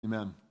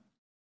Amen.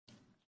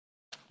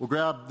 Well,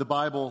 grab the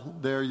Bible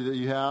there that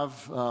you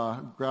have.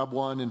 Grab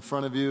one in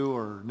front of you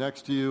or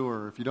next to you,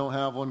 or if you don't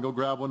have one, go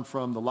grab one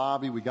from the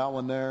lobby. We got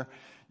one there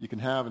you can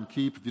have and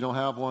keep. If you don't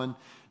have one,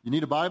 you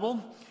need a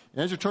Bible.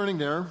 And as you're turning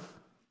there,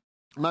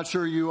 I'm not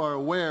sure you are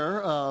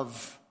aware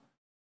of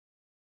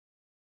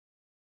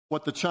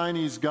what the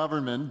Chinese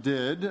government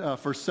did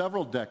for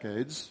several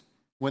decades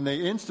when they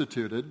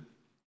instituted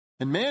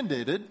and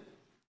mandated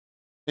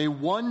a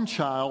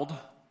one-child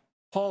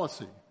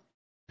policy.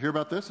 Hear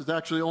about this? It's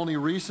actually only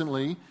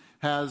recently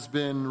has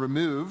been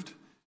removed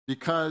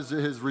because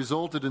it has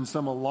resulted in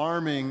some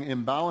alarming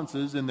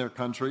imbalances in their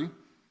country.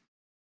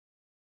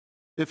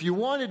 If you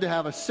wanted to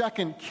have a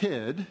second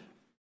kid,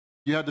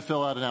 you had to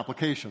fill out an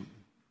application.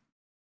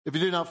 If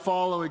you did not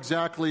follow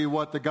exactly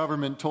what the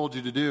government told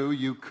you to do,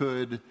 you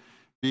could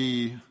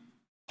be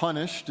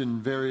punished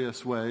in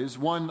various ways.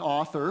 One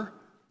author,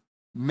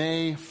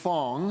 Mei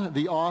Fong,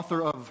 the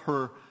author of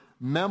her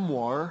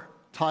memoir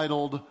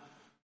titled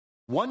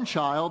One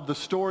Child, The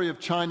Story of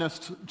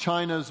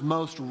China's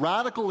Most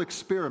Radical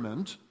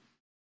Experiment,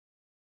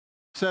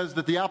 says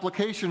that the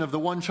application of the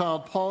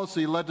one-child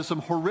policy led to some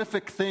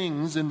horrific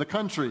things in the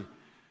country.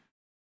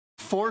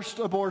 Forced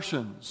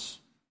abortions,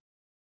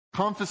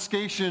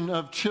 confiscation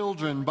of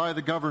children by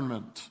the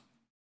government.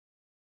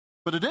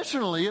 But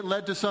additionally, it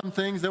led to some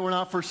things that were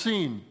not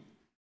foreseen,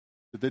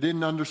 that they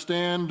didn't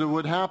understand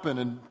would happen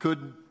and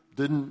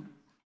didn't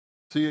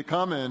see it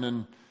coming.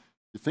 And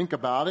you think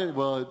about it,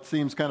 well, it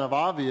seems kind of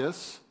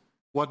obvious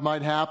what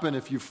might happen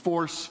if you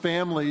force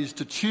families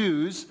to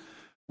choose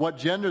what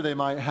gender they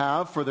might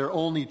have for their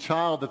only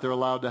child that they're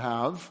allowed to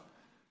have.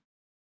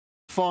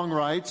 Fong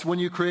writes, when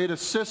you create a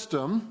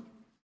system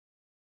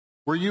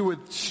where you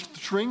would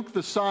shrink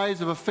the size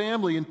of a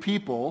family and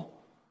people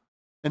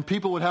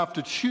would have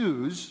to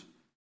choose,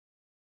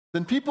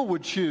 then people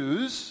would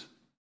choose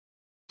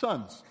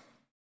sons.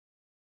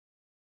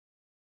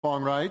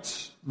 Fong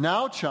writes,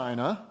 now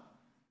China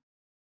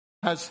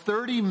has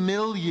 30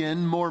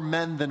 million more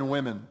men than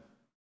women.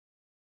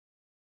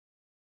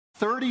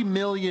 30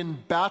 million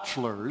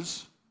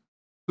bachelors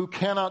who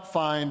cannot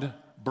find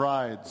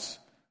brides.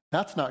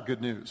 That's not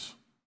good news.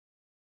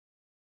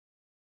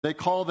 They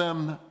call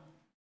them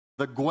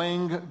the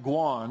Guang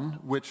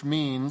Guan, which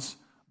means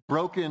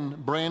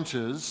broken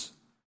branches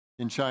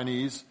in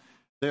Chinese.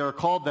 They are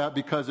called that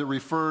because it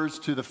refers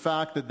to the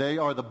fact that they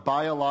are the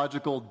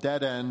biological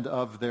dead end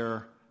of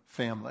their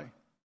family.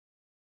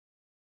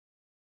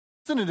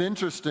 Isn't it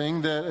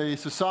interesting that a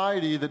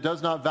society that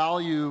does not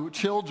value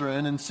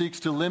children and seeks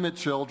to limit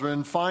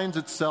children finds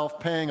itself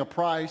paying a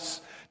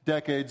price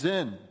decades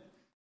in?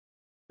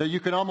 That you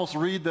can almost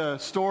read the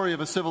story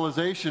of a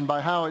civilization by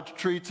how it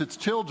treats its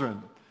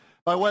children,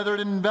 by whether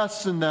it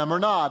invests in them or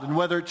not, and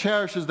whether it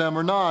cherishes them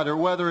or not, or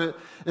whether it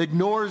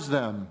ignores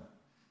them.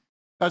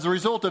 As a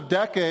result of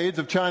decades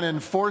of China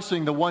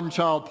enforcing the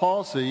one-child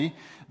policy,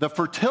 the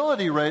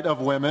fertility rate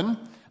of women,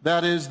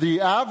 that is,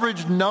 the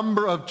average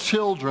number of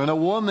children a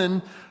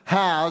woman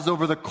has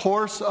over the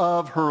course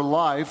of her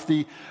life,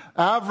 the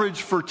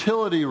average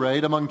fertility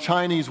rate among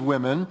Chinese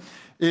women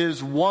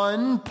is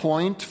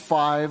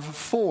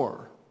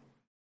 1.54.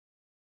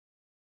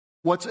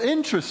 What's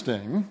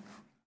interesting,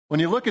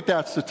 when you look at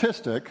that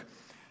statistic,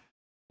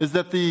 is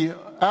that the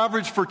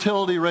average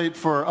fertility rate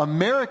for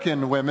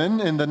American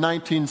women in the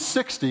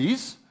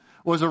 1960s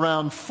was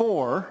around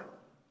 4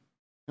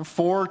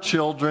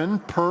 children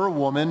per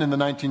woman in the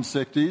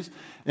 1960s.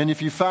 And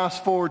if you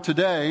fast forward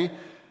today,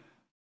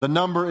 the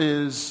number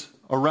is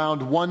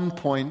around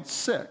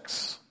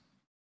 1.6.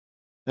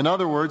 In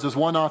other words, as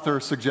one author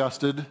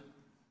suggested,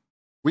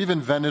 we've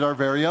invented our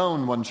very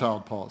own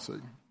one-child policy.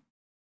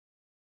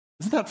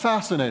 Isn't that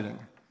fascinating?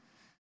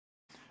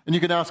 And you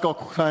can ask all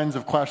kinds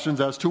of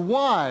questions as to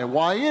why.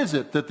 Why is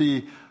it that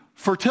the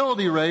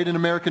fertility rate in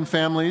American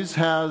families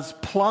has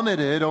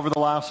plummeted over the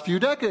last few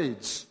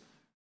decades?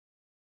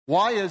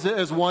 Why is it,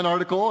 as one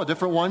article, a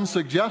different one,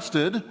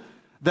 suggested,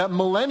 that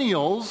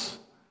millennials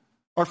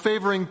are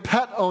favoring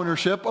pet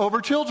ownership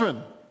over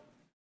children?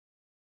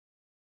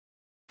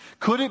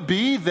 Could it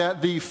be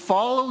that the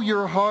follow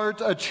your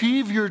heart,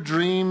 achieve your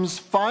dreams,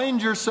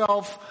 find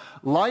yourself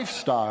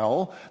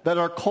lifestyle that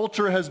our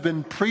culture has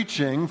been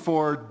preaching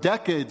for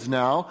decades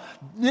now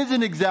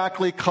isn't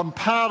exactly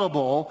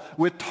compatible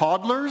with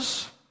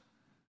toddlers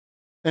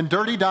and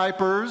dirty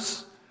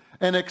diapers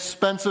and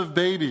expensive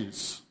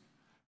babies?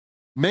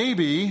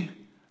 Maybe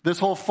this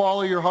whole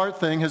follow your heart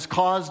thing has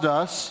caused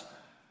us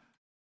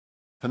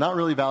to not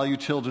really value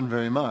children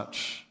very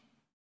much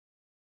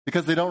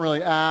because they don't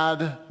really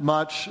add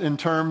much in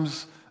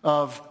terms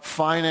of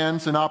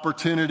finance and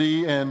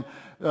opportunity and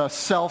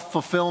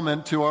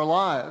self-fulfillment to our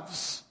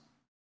lives.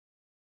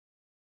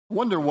 I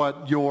wonder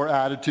what your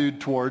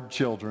attitude toward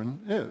children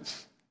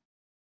is.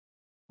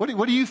 What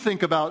do you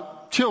think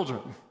about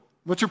children?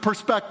 What's your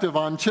perspective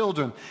on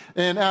children?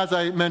 And as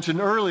I mentioned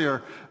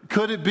earlier,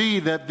 could it be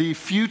that the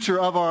future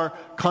of our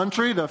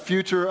country, the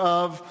future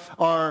of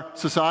our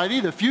society,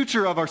 the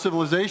future of our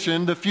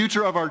civilization, the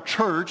future of our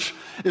church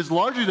is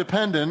largely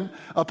dependent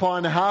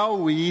upon how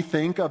we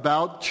think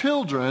about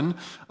children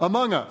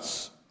among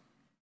us?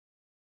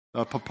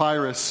 A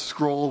papyrus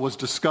scroll was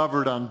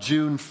discovered on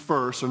June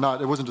 1st, or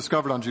not, it wasn't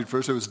discovered on June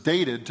 1st, it was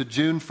dated to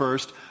June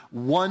 1st,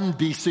 1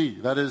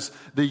 BC. That is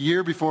the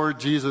year before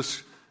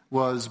Jesus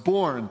was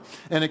born.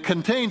 And it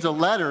contains a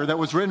letter that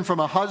was written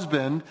from a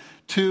husband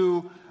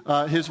to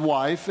his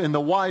wife, and the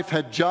wife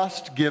had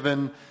just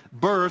given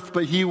birth,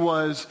 but he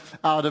was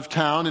out of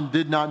town and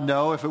did not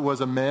know if it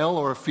was a male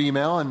or a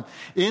female. And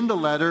in the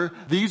letter,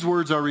 these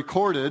words are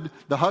recorded.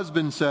 The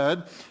husband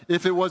said,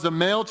 "If it was a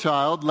male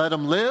child, let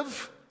him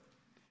live.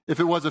 If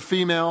it was a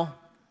female,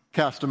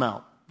 cast him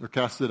out," or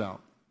cast it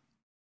out.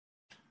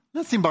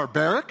 Doesn't that seem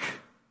barbaric?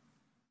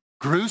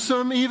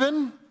 Gruesome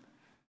even?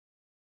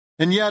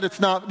 And yet it's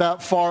not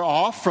that far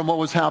off from what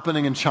was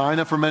happening in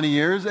China for many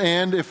years.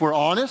 And if we're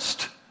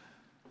honest,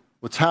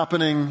 what's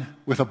happening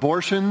with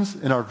abortions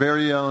in our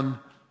very own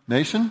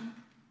nation?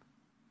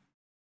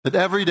 That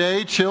every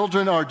day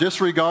children are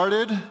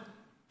disregarded,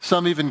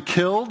 some even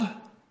killed,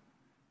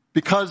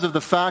 because of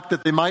the fact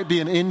that they might be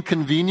an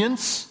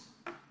inconvenience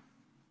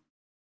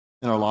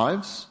in our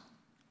lives.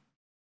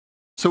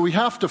 So we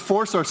have to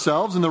force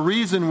ourselves, and the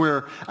reason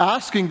we're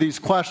asking these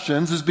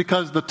questions is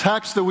because the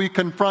text that we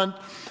confront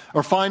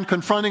or find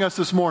confronting us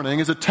this morning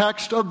is a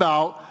text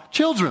about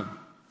children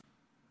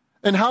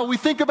and how we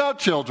think about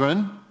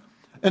children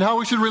and how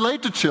we should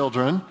relate to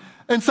children,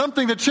 and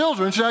something that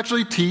children should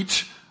actually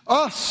teach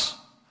us.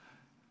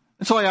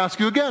 And so I ask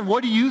you again,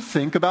 what do you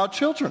think about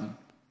children?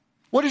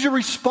 What is your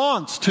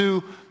response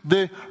to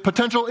the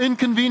potential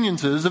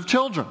inconveniences of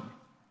children?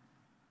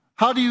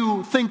 How do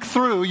you think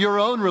through your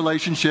own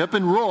relationship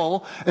and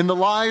role in the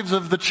lives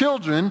of the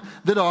children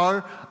that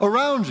are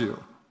around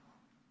you?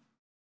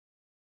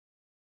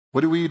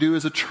 What do we do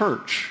as a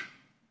church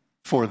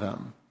for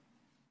them?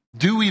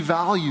 Do we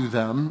value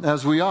them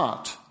as we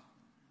ought?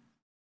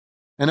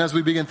 And as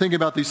we begin thinking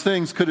about these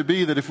things, could it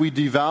be that if we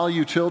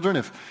devalue children,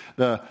 if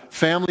the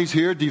families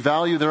here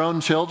devalue their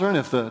own children,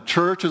 if the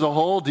church as a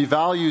whole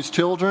devalues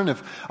children,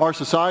 if our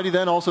society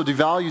then also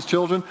devalues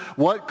children,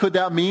 what could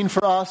that mean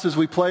for us as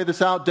we play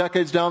this out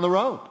decades down the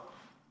road?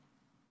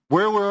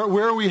 Where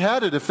are we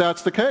headed if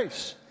that's the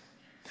case?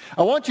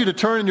 I want you to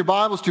turn in your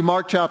Bibles to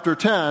Mark chapter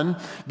 10,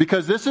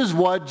 because this is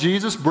what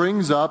Jesus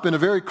brings up in a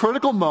very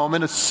critical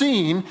moment, a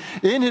scene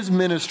in his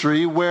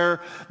ministry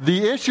where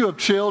the issue of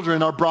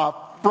children are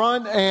brought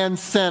front and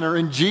center,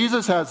 and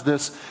Jesus has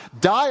this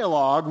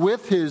dialogue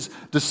with his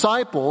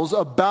disciples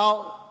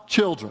about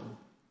children.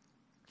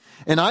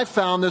 And I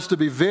found this to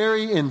be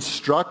very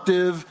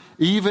instructive,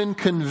 even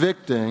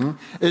convicting,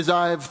 as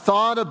I've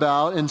thought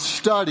about and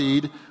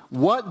studied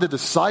what the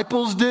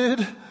disciples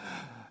did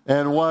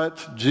and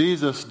what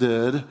Jesus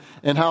did,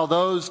 and how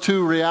those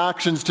two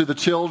reactions to the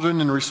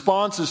children and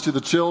responses to the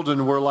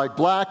children were like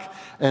black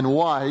and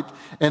white,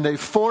 and they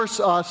force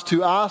us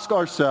to ask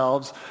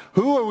ourselves,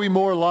 who are we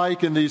more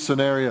like in these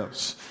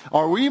scenarios?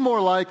 Are we more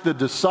like the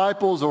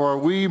disciples, or are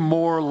we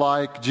more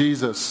like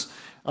Jesus?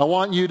 I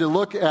want you to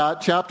look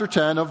at chapter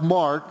 10 of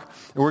Mark,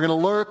 and we're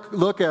going to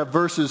look at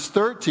verses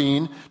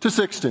 13 to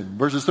 16.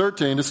 Verses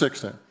 13 to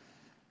 16.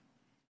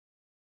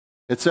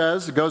 It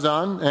says, it goes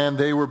on, and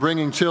they were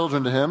bringing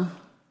children to him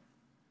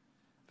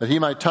that he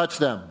might touch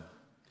them.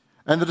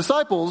 And the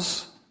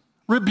disciples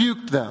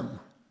rebuked them.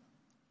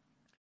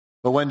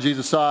 But when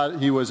Jesus saw it,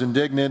 he was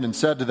indignant and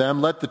said to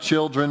them, "Let the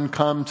children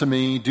come to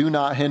me, do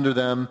not hinder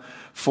them,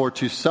 for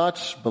to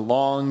such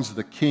belongs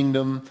the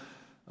kingdom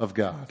of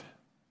God.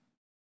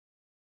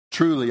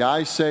 Truly,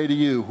 I say to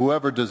you,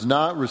 whoever does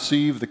not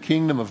receive the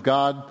kingdom of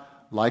God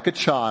like a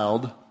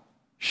child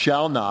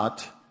shall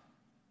not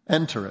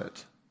enter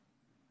it."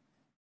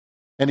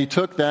 And he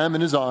took them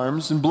in his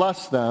arms and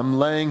blessed them,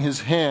 laying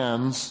his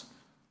hands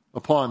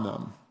upon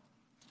them.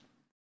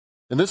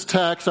 In this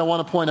text, I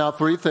want to point out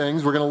three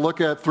things. We're going to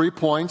look at 3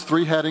 points,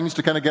 3 headings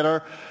to kind of get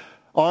our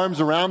arms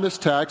around this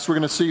text. We're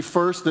going to see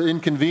first the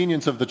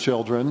inconvenience of the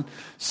children.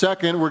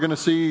 Second, we're going to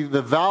see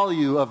the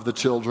value of the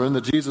children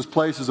that Jesus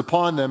places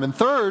upon them. And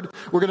third,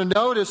 we're going to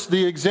notice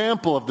the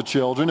example of the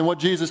children and what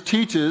Jesus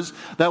teaches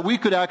that we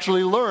could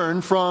actually learn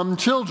from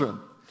children.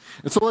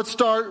 And so let's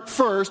start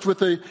first with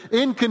the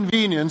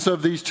inconvenience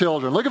of these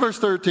children. Look at verse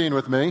 13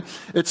 with me.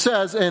 It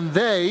says, and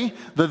the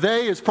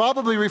they is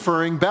probably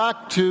referring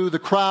back to the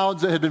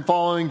crowds that had been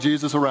following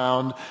Jesus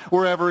around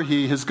wherever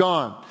he has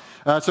gone.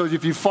 So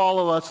if you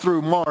follow us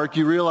through Mark,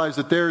 you realize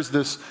that there's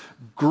this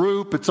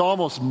group, it's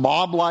almost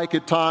mob-like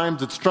at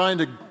times, it's trying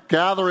to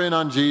gather in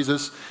on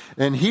Jesus.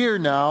 And here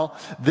now,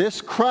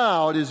 this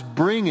crowd is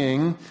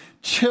bringing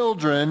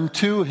children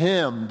to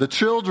him. The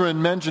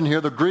children mentioned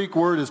here, the Greek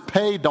word is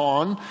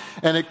paidon,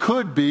 and it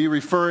could be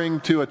referring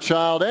to a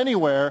child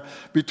anywhere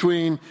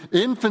between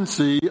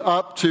infancy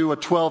up to a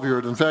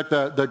 12-year-old. In fact,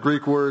 that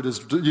Greek word is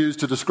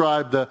used to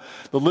describe the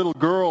little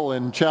girl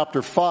in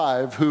chapter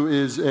 5 who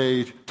is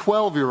a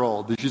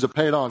 12-year-old. She's a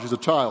paidon, she's a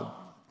child.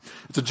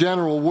 It's a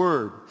general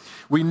word.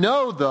 We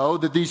know, though,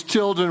 that these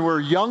children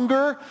were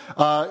younger,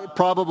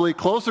 probably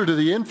closer to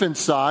the infant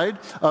side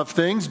of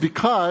things,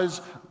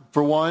 because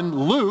for one,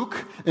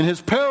 Luke, in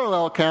his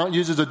parallel account,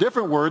 uses a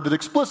different word that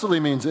explicitly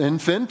means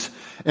infant.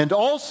 And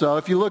also,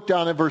 if you look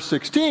down at verse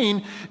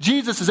 16,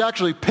 Jesus is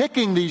actually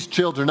picking these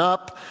children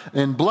up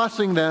and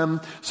blessing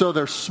them. So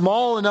they're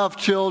small enough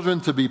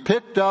children to be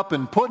picked up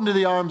and put into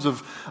the arms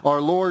of our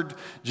Lord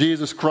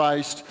Jesus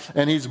Christ.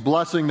 And he's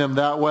blessing them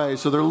that way.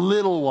 So they're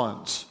little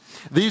ones.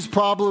 These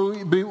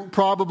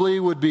probably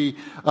would be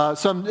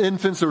some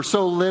infants that were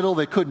so little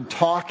they couldn't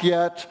talk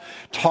yet,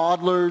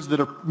 toddlers that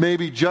are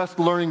maybe just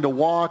learning to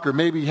walk or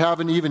maybe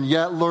haven't even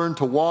yet learned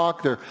to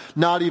walk. They're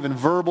not even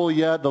verbal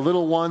yet. The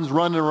little ones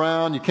running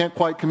around, you can't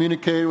quite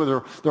communicate with.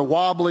 They're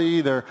wobbly.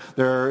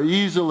 They're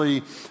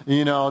easily,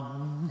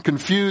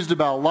 confused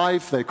about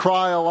life. They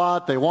cry a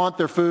lot. They want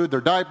their food.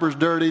 Their diaper's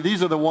dirty.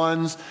 These are the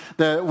ones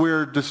that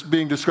we're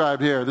being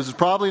described here. This is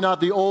probably not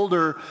the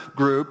older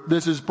group.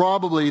 This is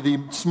probably the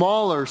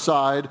smaller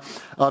side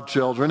of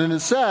children. And it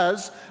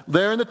says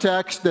there in the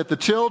text that the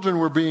children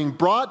were being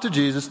brought to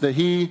Jesus that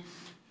he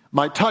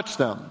might touch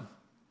them.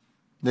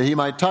 That he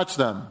might touch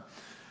them.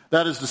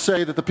 That is to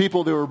say that the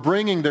people that were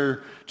bringing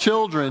their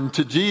children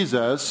to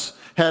Jesus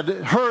had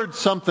heard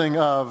something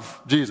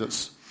of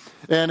Jesus.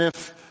 And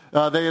if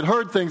they had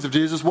heard things of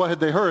Jesus, what had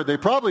they heard? They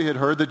probably had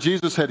heard that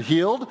Jesus had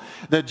healed,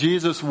 that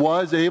Jesus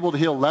was able to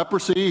heal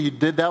leprosy. He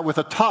did that with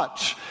a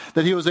touch,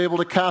 that he was able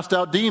to cast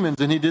out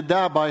demons, and he did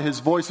that by his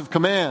voice of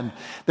command,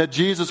 that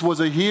Jesus was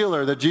a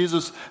healer, that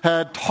Jesus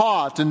had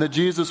taught, and that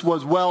Jesus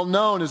was well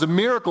known as a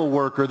miracle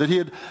worker, that he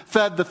had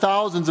fed the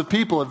thousands of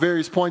people at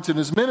various points in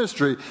his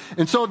ministry.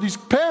 And so these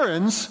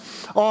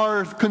parents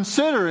are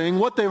considering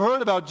what they've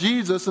heard about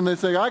Jesus, and they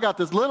say, I got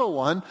this little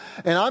one,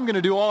 and I'm going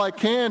to do all I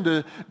can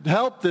to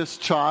help this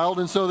child.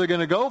 And so they're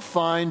going to go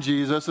find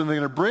Jesus, and they're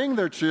going to bring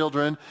their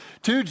children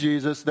to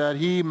Jesus that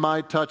he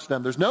might touch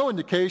them. There's no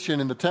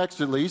indication in the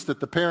text, at least, that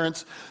the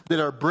parents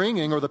that are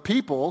bringing, or the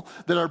people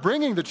that are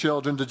bringing the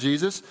children to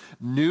Jesus,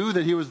 knew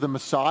that he was the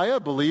Messiah,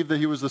 believed that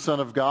he was the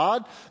Son of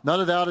God. None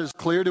of that is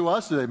clear to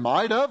us. They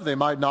might have, they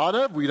might not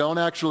have. We don't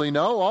actually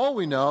know. All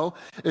we know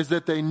is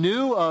that they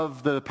knew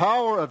of the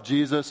power of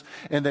Jesus,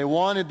 and they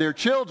wanted their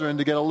children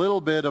to get a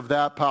little bit of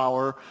that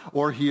power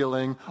or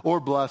healing or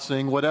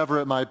blessing, whatever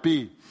it might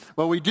be.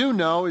 What we do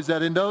know is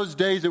that in those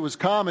days it was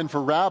common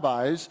for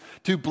rabbis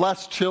to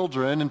bless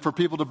children and for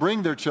people to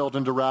bring their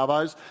children to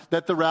rabbis,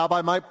 that the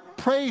rabbi might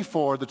pray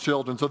for the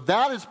children. So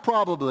that is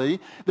probably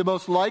the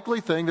most likely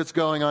thing that's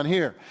going on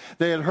here.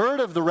 They had heard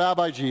of the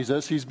Rabbi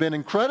Jesus. He's been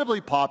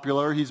incredibly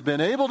popular. He's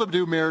been able to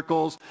do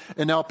miracles.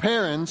 And now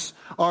parents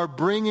are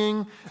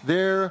bringing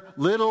their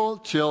little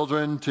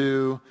children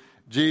to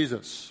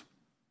Jesus.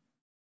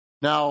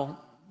 Now,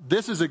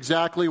 this is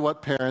exactly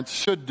what parents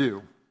should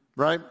do,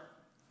 right?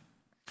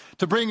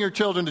 To bring your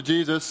children to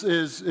Jesus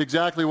is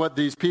exactly what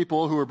these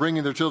people who are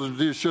bringing their children to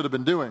Jesus should have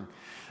been doing.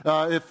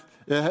 If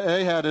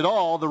they had at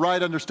all the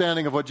right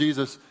understanding of what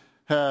Jesus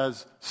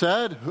has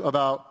said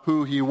about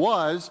who he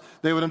was,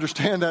 they would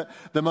understand that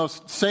the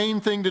most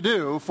sane thing to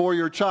do for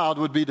your child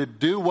would be to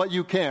do what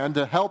you can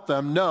to help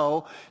them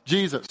know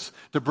Jesus,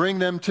 to bring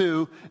them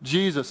to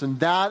Jesus. And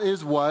that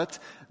is what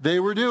they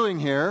were doing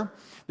here.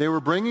 They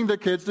were bringing the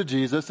kids to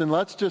Jesus. And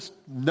let's just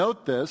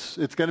note this.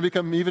 It's going to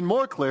become even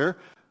more clear.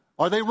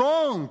 Are they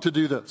wrong to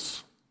do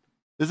this?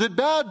 Is it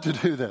bad to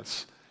do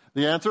this?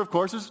 The answer, of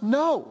course, is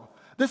no.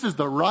 This is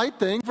the right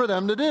thing for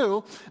them to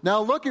do.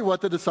 Now look at what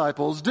the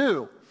disciples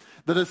do.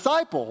 The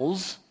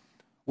disciples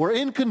were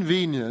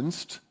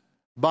inconvenienced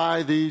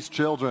by these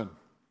children.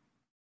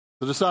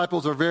 The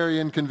disciples are very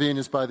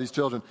inconvenienced by these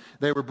children.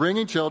 They were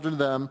bringing children to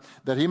them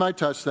that he might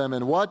touch them.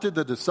 And what did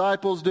the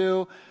disciples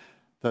do?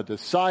 The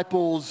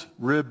disciples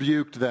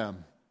rebuked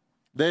them.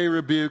 They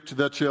rebuked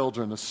the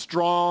children. A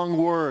strong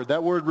word.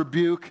 That word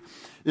rebuke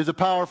is a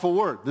powerful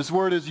word. This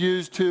word is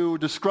used to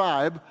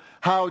describe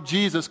how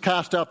Jesus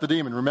cast out the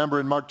demon. Remember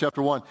in Mark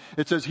chapter 1,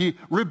 it says he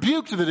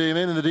rebuked the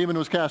demon and the demon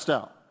was cast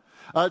out.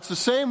 It's the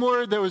same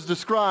word that was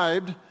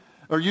described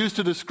or used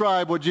to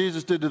describe what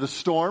Jesus did to the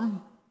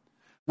storm.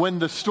 When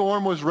the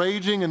storm was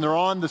raging and they're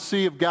on the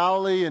Sea of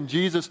Galilee and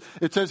Jesus,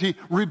 it says he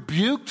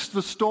rebuked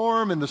the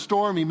storm and the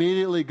storm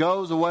immediately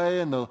goes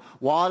away and the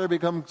water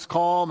becomes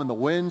calm and the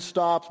wind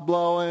stops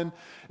blowing.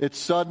 It's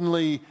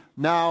suddenly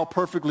now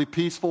perfectly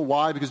peaceful.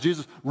 Why? Because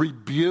Jesus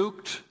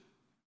rebuked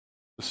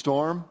the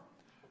storm.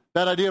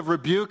 That idea of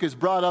rebuke is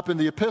brought up in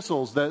the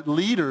epistles, that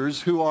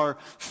leaders who are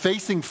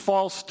facing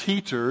false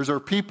teachers or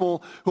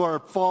people who are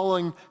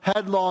falling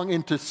headlong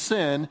into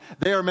sin,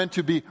 they are meant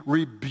to be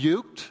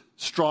rebuked.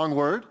 Strong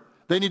word.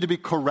 They need to be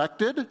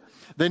corrected.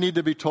 They need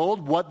to be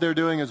told what they're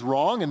doing is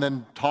wrong and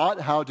then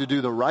taught how to do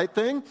the right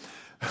thing.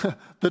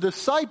 The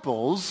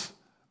disciples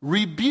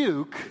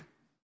rebuke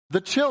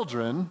the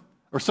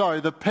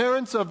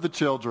parents of the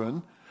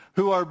children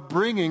who are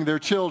bringing their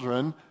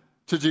children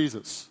to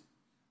Jesus.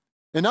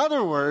 In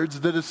other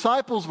words, the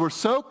disciples were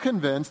so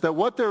convinced that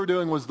what they were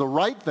doing was the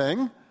right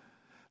thing,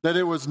 that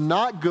it was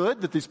not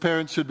good that these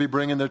parents should be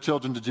bringing their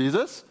children to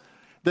Jesus,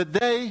 that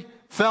they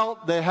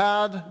felt they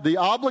had the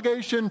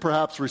obligation,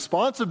 perhaps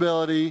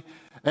responsibility,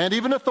 and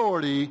even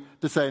authority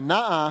to say,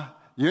 "Nuh-uh,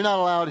 you're not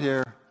allowed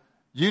here.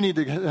 You need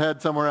to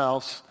head somewhere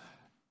else.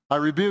 I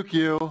rebuke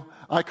you.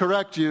 I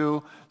correct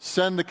you.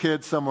 Send the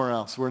kids somewhere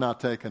else. We're not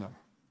taking them."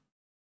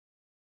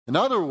 In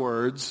other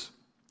words,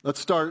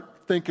 let's start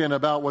thinking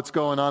about what's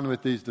going on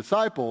with these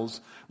disciples,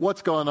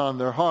 what's going on in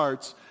their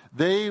hearts.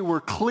 They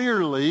were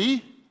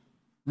clearly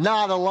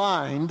not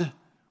aligned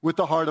with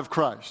the heart of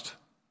Christ.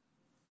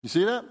 You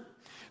see that?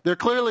 They're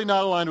clearly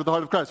not aligned with the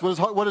heart of Christ.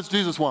 What does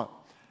Jesus want?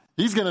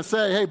 He's going to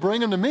say, "Hey,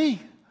 bring them to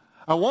me.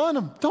 I want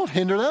them. Don't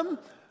hinder them.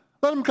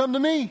 Let them come to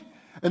me."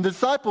 And the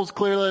disciples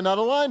clearly are not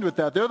aligned with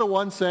that. They're the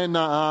ones saying,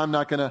 "Nah, I'm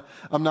not going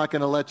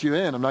to let you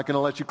in. I'm not going to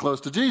let you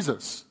close to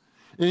Jesus."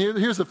 And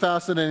here's the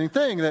fascinating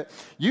thing, that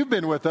you've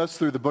been with us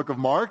through the book of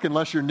Mark.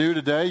 Unless you're new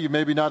today, you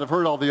maybe not have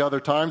heard all the other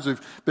times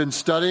we've been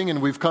studying,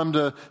 and we've come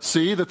to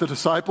see that the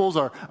disciples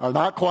are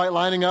not quite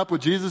lining up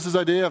with Jesus'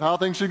 idea of how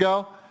things should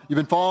go. You've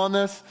been following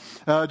this?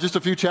 Just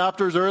a few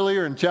chapters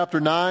earlier, in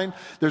chapter 9,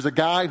 there's a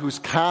guy who's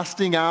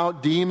casting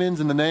out demons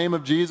in the name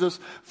of Jesus,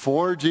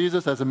 for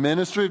Jesus, as a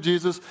ministry of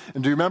Jesus.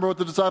 And do you remember what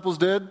the disciples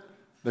did?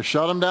 They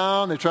shut him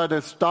down. They tried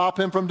to stop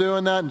him from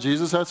doing that, and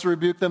Jesus has to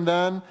rebuke them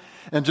then.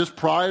 And just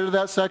prior to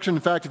that section,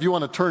 in fact, if you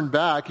want to turn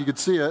back, you could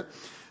see it.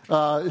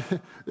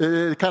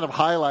 It kind of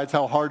highlights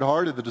how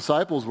hard-hearted the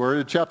disciples were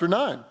in chapter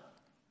 9.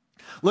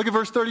 Look at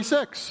verse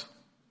 36.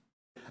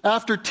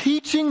 After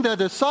teaching the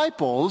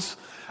disciples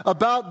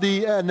about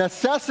the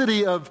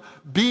necessity of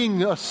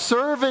being a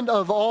servant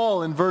of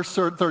all in verse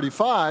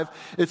 35,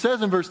 it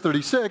says in verse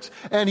 36,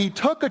 "And he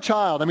took a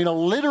child," a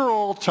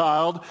literal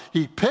child.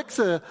 He picks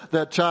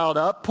that child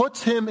up,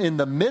 puts him in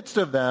the midst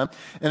of them,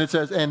 and it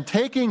says, "And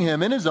taking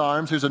him in his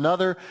arms," here's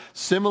another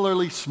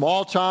similarly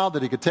small child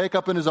that he could take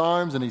up in his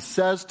arms, and he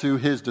says to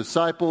his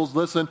disciples,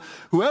 "Listen,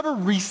 whoever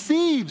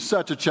receives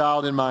such a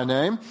child in my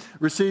name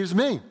receives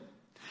me.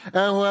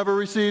 And whoever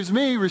receives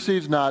me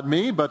receives not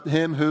me, but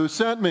him who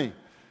sent me."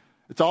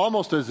 It's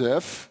almost as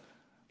if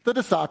the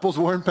disciples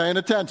weren't paying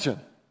attention.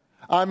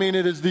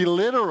 It is the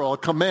literal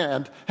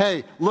command.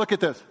 Hey, look at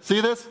this. See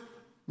this?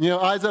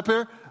 Eyes up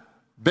here.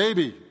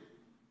 Baby,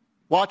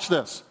 watch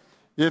this.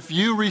 If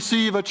you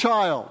receive a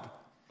child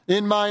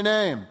in my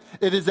name,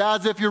 it is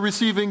as if you're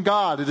receiving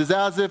God. It is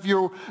as if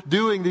you're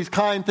doing these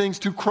kind things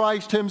to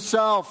Christ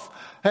himself.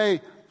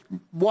 Hey,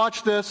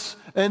 watch this.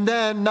 And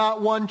then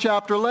not one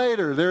chapter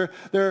later,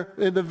 they're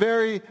in the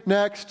very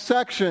next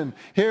section.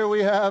 Here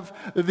we have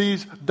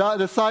these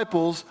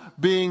disciples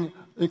being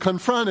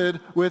confronted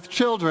with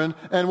children.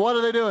 And what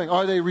are they doing?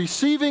 Are they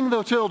receiving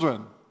the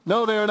children?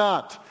 No, they are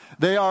not.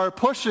 They are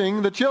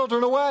pushing the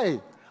children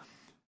away.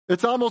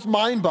 It's almost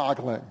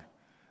mind-boggling.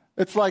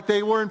 It's like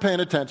they weren't paying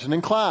attention in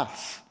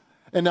class.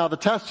 And now the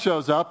test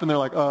shows up and they're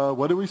like,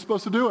 what are we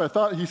supposed to do? I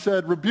thought he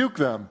said rebuke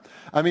them.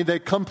 They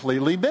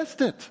completely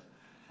missed it.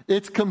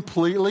 It's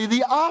completely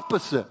the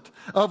opposite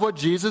of what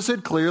Jesus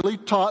had clearly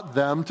taught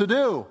them to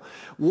do.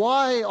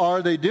 Why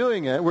are they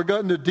doing it? We're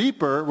going to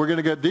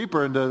get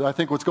deeper into, I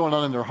think, what's going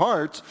on in their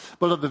hearts.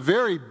 But at the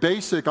very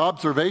basic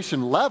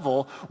observation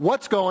level,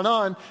 what's going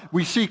on,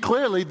 we see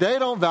clearly they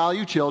don't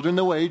value children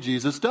the way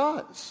Jesus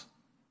does.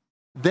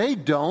 They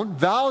don't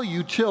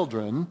value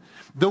children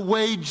the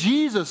way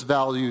Jesus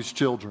values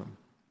children.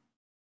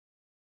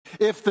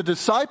 If the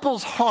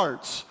disciples'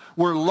 hearts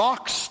were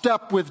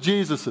lockstep with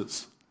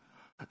Jesus's,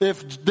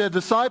 if the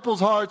disciples'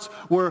 hearts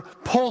were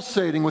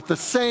pulsating with the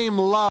same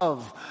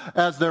love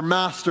as their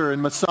master and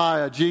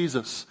Messiah,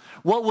 Jesus,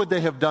 what would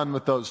they have done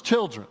with those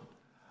children?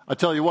 I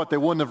tell you what, they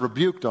wouldn't have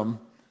rebuked them.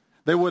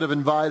 They would have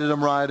invited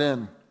them right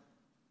in.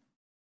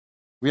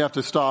 We have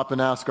to stop and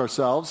ask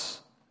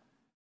ourselves,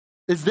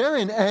 is there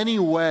in any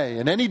way,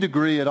 in any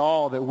degree at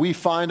all, that we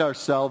find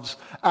ourselves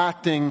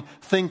acting,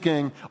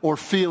 thinking, or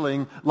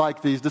feeling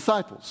like these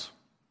disciples?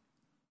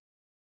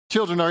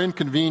 Children are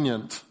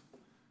inconvenient.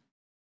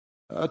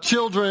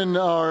 Children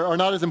are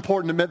not as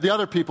important to the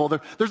other people.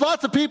 There's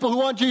lots of people who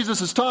want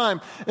Jesus' time,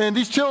 and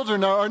these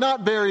children are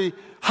not very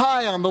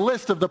high on the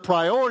list of the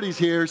priorities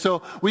here,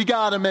 so we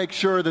got to make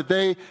sure that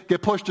they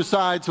get pushed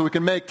aside so we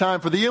can make time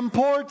for the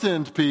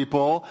important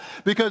people,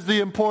 because the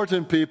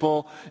important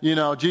people,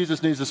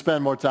 Jesus needs to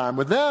spend more time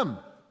with them.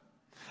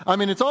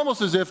 It's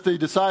almost as if the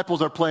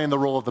disciples are playing the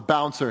role of the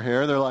bouncer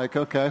here. They're like,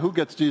 okay, who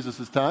gets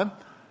Jesus' time?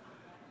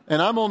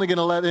 And I'm only going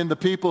to let in the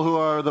people who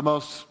are the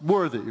most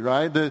worthy,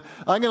 right? I'm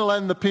going to let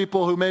in the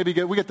people who maybe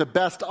get the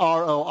best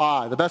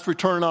ROI, the best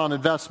return on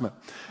investment.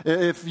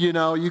 If,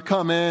 you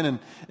come in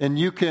and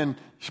you can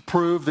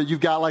prove that you've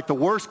got like the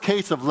worst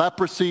case of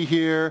leprosy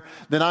here,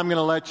 then I'm going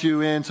to let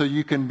you in so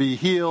you can be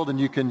healed and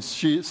you can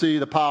see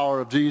the power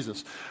of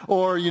Jesus.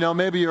 Or,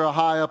 maybe you're a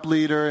high up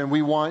leader and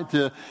we want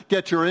to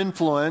get your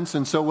influence,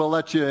 and so we'll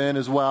let you in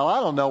as well. I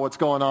don't know what's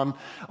going on.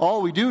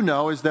 All we do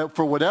know is that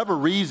for whatever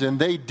reason,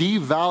 they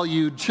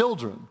devalued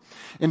children.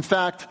 In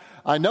fact,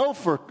 I know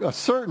for a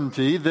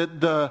certainty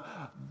that the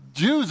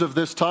Jews of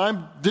this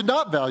time did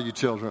not value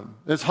children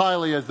as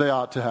highly as they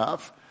ought to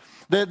have.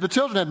 The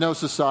children had no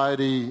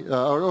society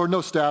or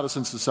no status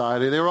in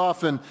society. They were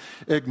often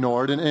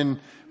ignored. And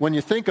when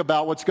you think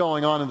about what's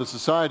going on in the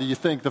society, you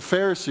think the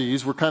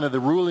Pharisees were kind of the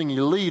ruling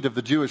elite of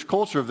the Jewish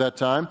culture of that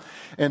time,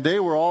 and they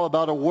were all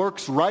about a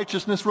works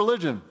righteousness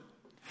religion.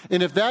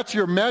 And if that's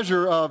your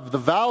measure of the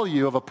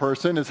value of a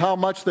person is how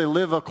much they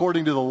live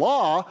according to the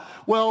law,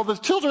 well, the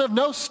children have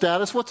no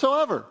status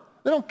whatsoever.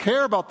 They don't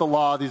care about the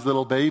law, these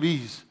little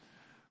babies.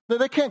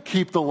 They can't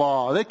keep the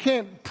law. They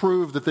can't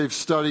prove that they've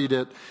studied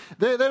it.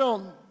 They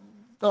don't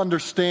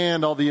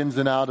understand all the ins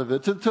and outs of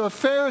it. To a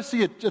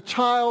Pharisee, a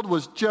child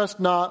was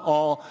just not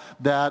all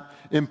that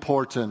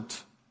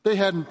important. They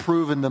hadn't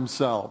proven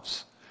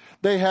themselves.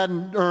 They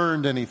hadn't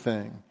earned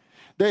anything.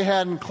 They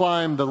hadn't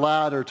climbed the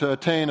ladder to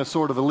attain a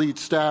sort of elite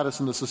status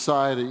in the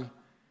society.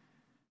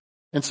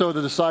 And so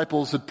the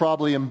disciples had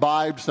probably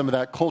imbibed some of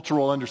that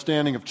cultural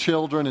understanding of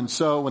children. And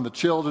so when the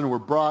children were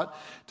brought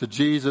to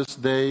Jesus,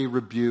 they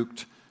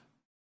rebuked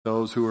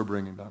those who were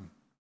bringing them.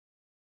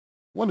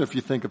 I wonder if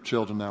you think of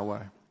children that way.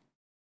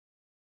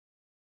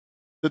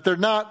 That they're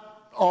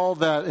not all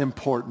that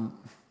important.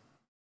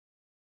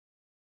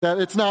 That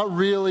it's not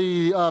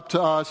really up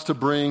to us to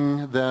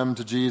bring them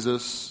to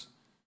Jesus.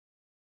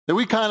 That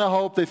we kind of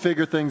hope they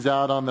figure things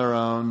out on their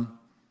own.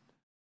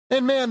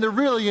 And man, they're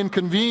really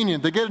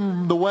inconvenient. They get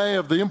in the way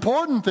of the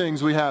important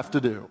things we have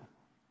to do.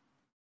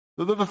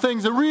 The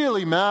things that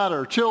really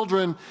matter.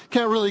 Children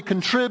can't really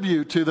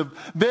contribute to the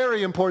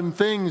very important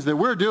things that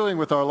we're doing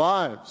with our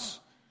lives.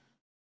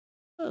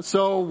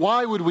 So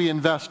why would we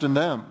invest in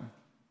them?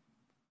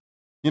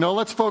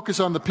 Let's focus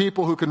on the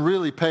people who can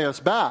really pay us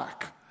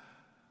back.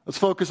 Let's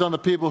focus on the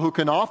people who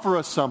can offer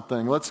us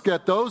something. Let's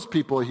get those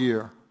people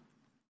here.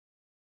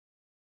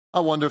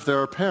 I wonder if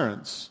there are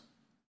parents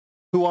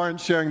who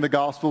aren't sharing the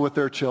gospel with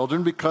their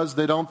children because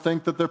they don't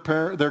think that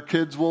their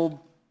kids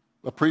will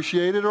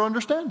appreciate it or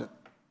understand it.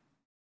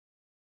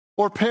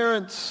 Or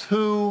parents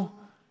who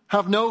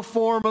have no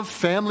form of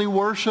family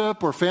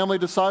worship or family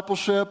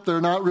discipleship.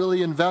 They're not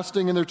really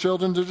investing in their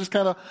children. They're just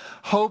kind of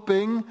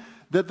hoping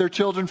that their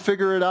children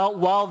figure it out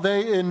while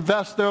they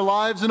invest their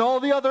lives in all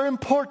the other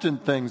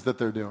important things that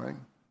they're doing.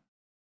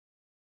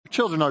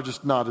 Children are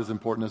just not as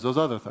important as those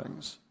other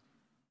things.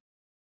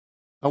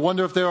 I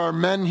wonder if there are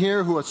men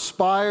here who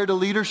aspire to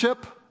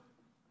leadership.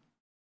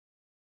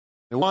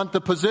 They want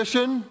the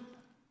position,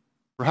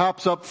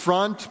 perhaps up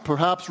front,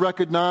 perhaps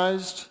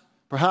recognized,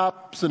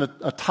 perhaps in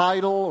a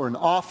title or an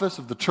office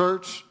of the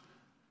church.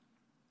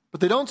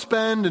 But they don't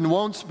spend and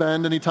won't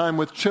spend any time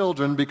with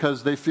children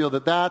because they feel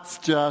that that's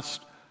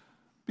just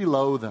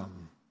below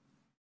them.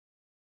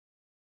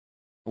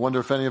 I wonder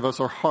if any of us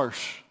are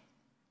harsh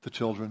to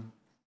children,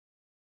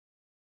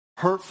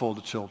 hurtful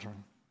to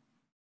children.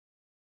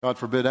 God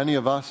forbid any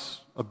of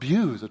us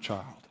abuse a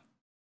child.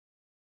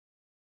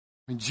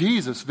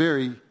 Jesus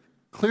very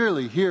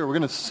clearly here, we're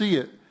going to see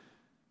it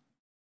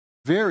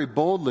very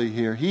boldly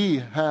here. He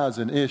has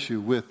an issue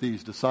with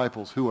these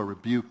disciples who are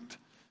rebuked,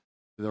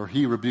 or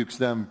he rebukes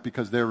them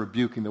because they're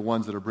rebuking the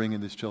ones that are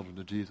bringing these children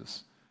to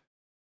Jesus.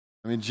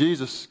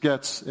 Jesus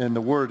gets, and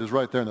the word is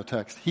right there in the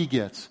text, he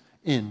gets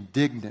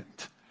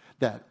indignant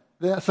that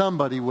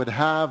somebody would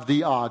have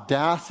the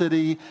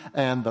audacity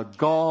and the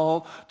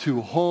gall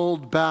to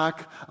hold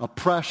back a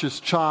precious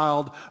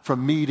child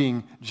from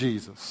meeting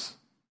Jesus.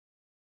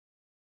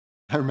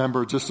 I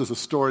remember, just as a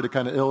story to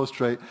kind of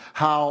illustrate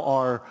how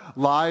our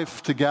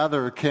life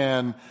together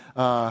can,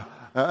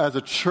 as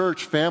a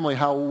church family,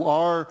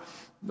 how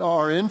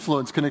our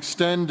influence can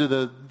extend to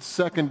the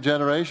second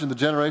generation, the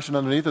generation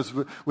underneath us,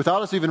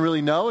 without us even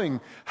really knowing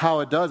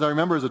how it does. I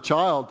remember as a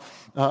child,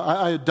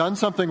 I had done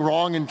something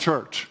wrong in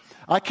church.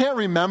 I can't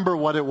remember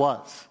what it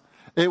was.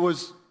 It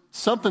was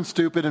something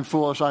stupid and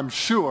foolish, I'm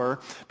sure,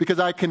 because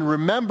I can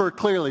remember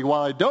clearly.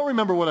 While I don't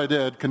remember what I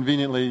did,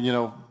 conveniently,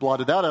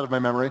 blotted that out of my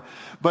memory,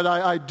 but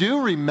I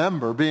do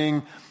remember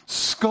being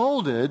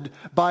scolded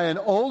by an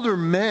older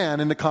man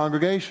in the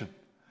congregation.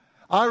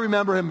 I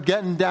remember him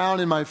getting down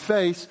in my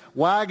face,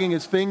 wagging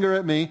his finger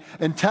at me,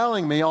 and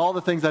telling me all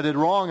the things I did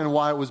wrong and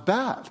why it was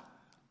bad.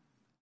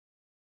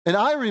 And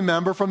I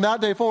remember from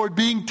that day forward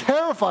being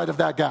terrified of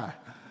that guy.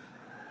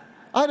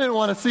 I didn't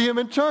want to see him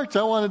in church.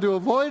 I wanted to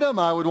avoid him.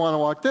 I would want to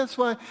walk this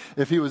way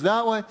if he was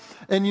that way.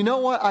 And you know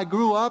what? I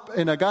grew up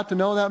and I got to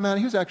know that man.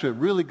 He was actually a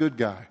really good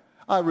guy.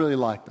 I really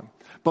liked him.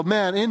 But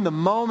man, in the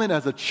moment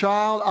as a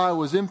child, I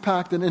was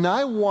impacted. And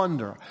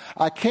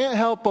I can't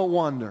help but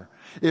wonder,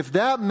 if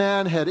that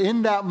man had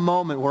in that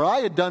moment where I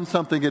had done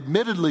something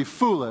admittedly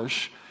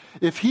foolish,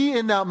 if he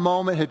in that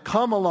moment had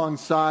come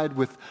alongside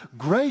with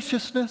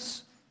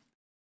graciousness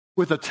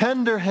with a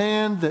tender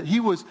hand, that he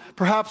was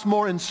perhaps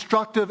more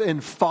instructive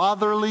and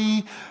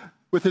fatherly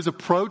with his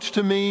approach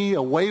to me,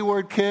 a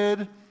wayward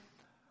kid,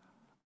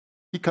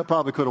 he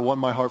probably could have won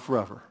my heart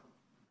forever.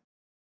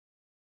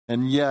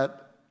 And yet,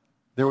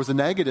 there was a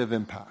negative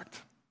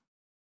impact.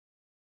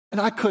 And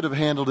I could have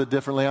handled it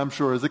differently, I'm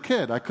sure, as a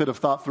kid. I could have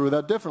thought through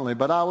that differently,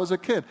 but I was a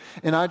kid.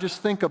 And I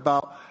just think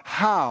about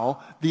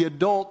how the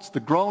adults, the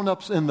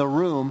grown-ups in the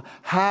room,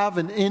 have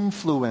an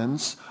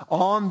influence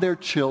on their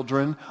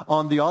children,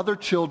 on the other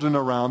children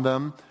around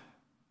them,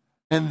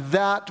 and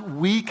that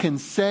we can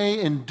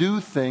say and do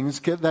things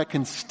that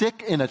can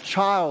stick in a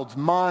child's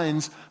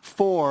minds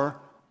for,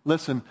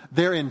 listen,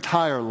 their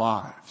entire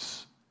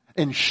lives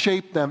and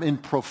shape them in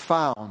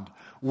profound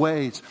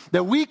ways.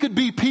 That we could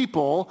be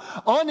people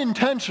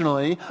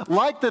unintentionally,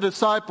 like the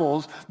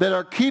disciples, that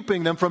are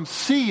keeping them from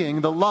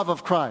seeing the love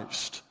of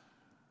Christ,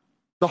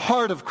 the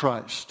heart of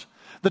Christ,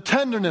 the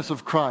tenderness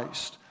of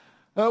Christ.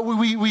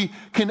 We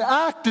can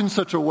act in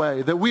such a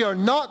way that we are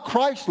not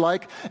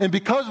Christ-like, and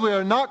because we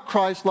are not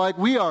Christ-like,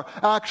 we are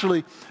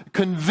actually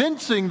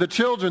convincing the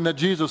children that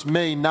Jesus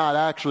may not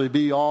actually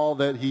be all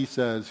that he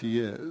says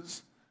he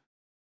is.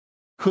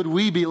 Could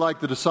we be like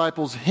the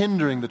disciples,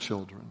 hindering the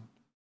children?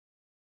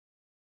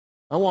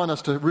 I want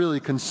us to really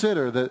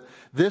consider that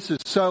this is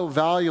so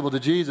valuable to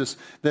Jesus,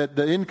 that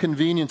the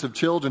inconvenience of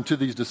children to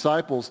these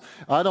disciples,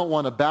 I don't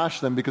want to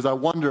bash them, because I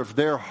wonder if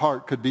their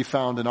heart could be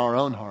found in our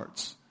own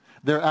hearts.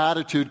 Their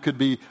attitude could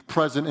be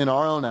present in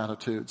our own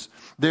attitudes.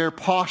 Their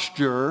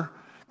posture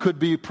could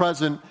be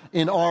present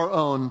in our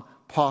own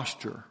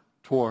posture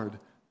toward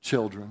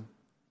children.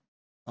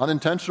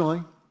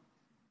 Unintentionally.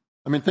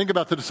 I mean, think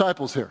about the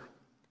disciples here.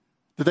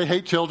 Did they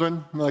hate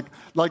children? Like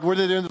what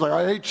did they do? Like,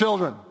 I hate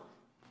children.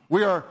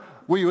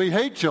 We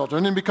hate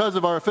children, and because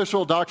of our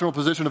official doctrinal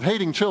position of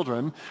hating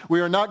children, we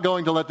are not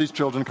going to let these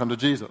children come to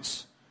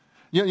Jesus.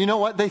 You know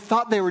what? They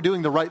thought they were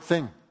doing the right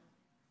thing.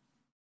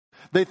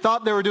 They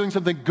thought they were doing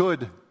something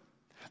good.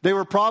 They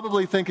were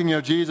probably thinking,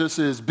 Jesus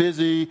is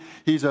busy.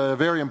 He's a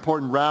very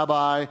important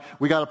rabbi.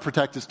 We got to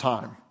protect his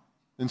time.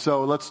 And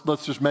so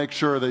let's just make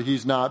sure that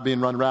he's not being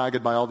run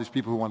ragged by all these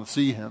people who want to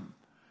see him.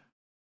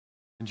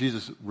 And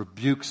Jesus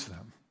rebukes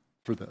them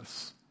for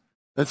this.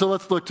 And so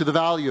let's look to the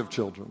value of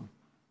children.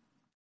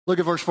 Look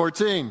at verse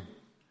 14.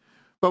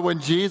 But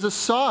when Jesus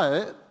saw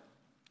it,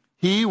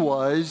 he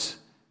was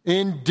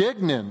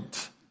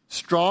indignant.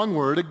 Strong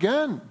word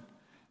again.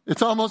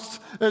 It's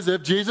almost as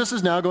if Jesus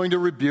is now going to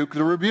rebuke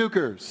the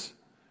rebukers.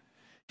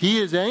 He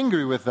is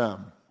angry with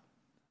them.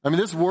 I mean,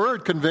 this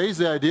word conveys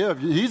the idea of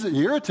he's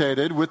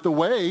irritated with the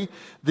way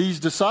these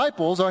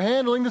disciples are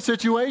handling the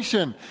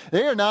situation.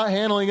 They are not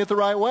handling it the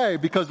right way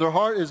because their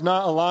heart is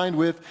not aligned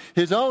with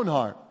his own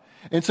heart.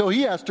 And so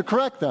he has to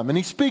correct them, and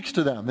he speaks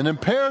to them. An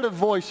imperative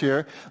voice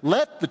here,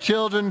 let the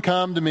children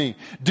come to me.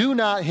 Do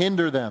not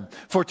hinder them,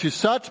 for to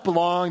such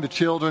belong the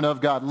children of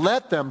God.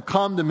 Let them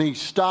come to me.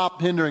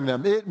 Stop hindering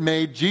them. It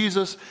made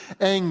Jesus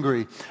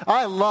angry.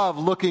 I love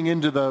looking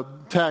into the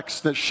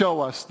texts that show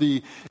us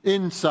the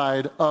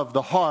inside of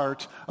the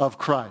heart of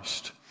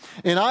Christ.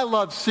 And I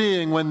love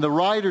seeing when the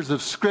writers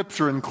of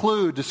Scripture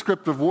include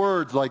descriptive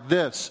words like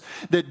this,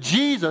 that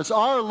Jesus,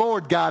 our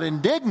Lord, got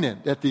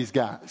indignant at these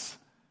guys.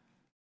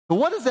 But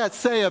what does that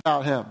say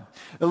about him?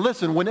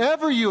 Listen,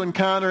 whenever you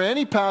encounter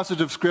any passage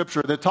of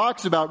Scripture that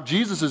talks about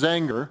Jesus'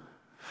 anger,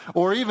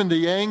 or even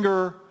the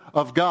anger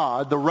of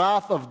God, the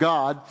wrath of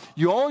God,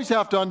 you always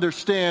have to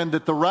understand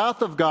that the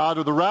wrath of God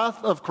or the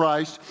wrath of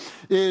Christ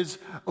is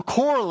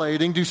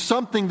correlating to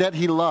something that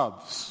he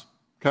loves.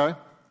 Okay?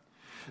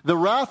 The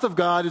wrath of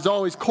God is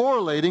always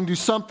correlating to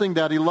something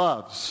that he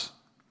loves.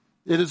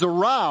 It is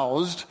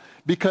aroused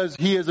because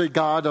he is a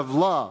God of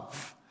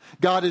love.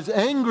 God is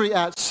angry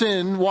at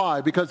sin.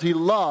 Why? Because he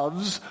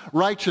loves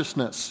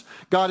righteousness.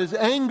 God is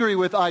angry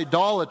with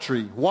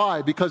idolatry.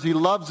 Why? Because he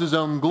loves his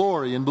own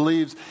glory and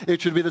believes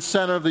it should be the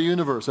center of the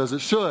universe, as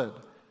it should.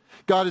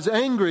 God is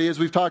angry, as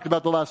we've talked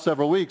about the last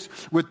several weeks,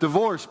 with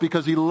divorce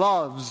because he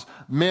loves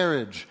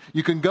marriage.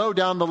 You can go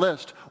down the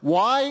list.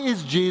 Why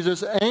is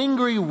Jesus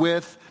angry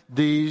with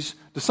these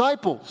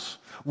disciples?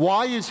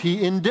 Why is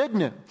he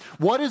indignant?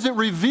 What does it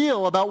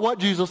reveal about what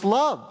Jesus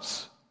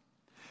loves?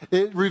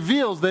 It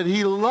reveals that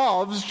he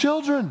loves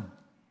children,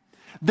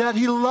 that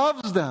he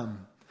loves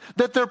them,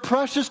 that they're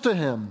precious to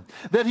him,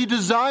 that he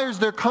desires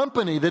their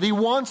company, that he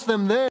wants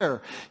them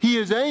there. He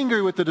is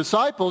angry with the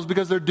disciples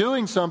because they're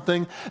doing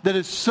something that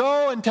is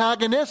so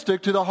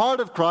antagonistic to the heart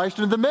of Christ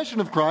and the mission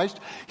of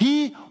Christ.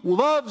 He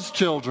loves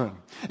children.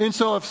 And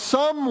so if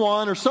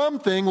someone or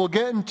something will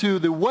get into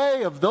the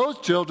way of those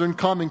children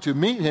coming to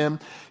meet him,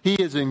 he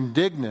is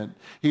indignant.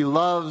 He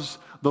loves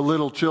the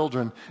little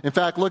children. In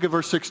fact, look at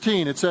verse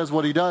 16. It says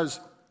what he does.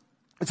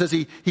 It says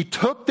he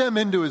took them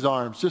into his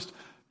arms. Just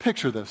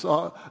picture this.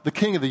 The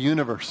King of the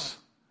universe.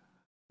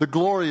 The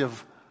glory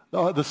of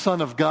the Son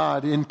of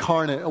God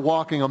incarnate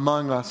walking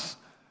among us.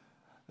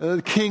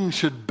 Kings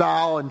should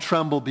bow and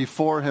tremble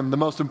before him. The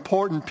most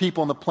important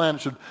people on the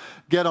planet should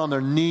get on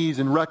their knees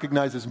and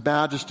recognize his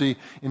majesty.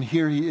 And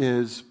here he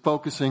is,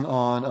 focusing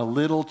on a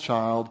little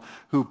child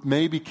who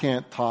maybe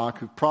can't talk,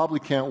 who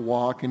probably can't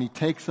walk, and he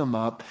takes him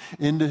up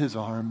into his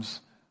arms.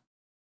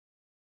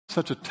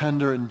 Such a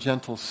tender and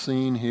gentle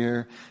scene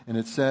here. And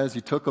it says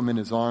he took them in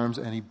his arms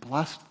and he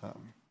blessed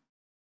them.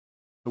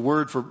 The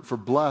word for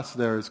bless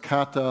there is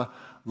kata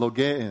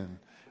logein,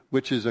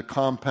 which is a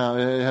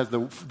compound. It has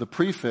the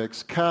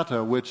prefix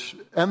kata, which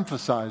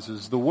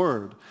emphasizes the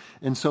word.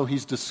 And so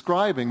he's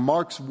describing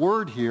Mark's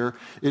word here.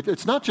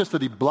 It's not just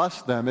that he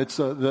blessed them. It's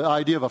the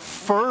idea of a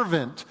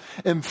fervent,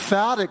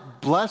 emphatic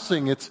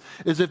blessing. It's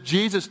as if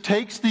Jesus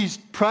takes these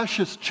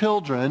precious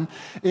children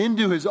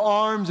into his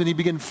arms and he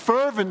begins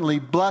fervently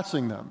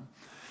blessing them.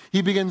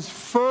 He begins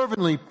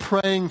fervently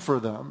praying for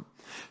them.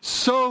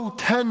 So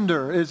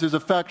tender is his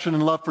affection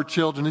and love for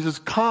children. He says,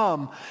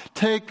 come,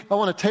 I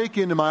want to take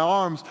you into my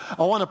arms.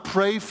 I want to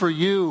pray for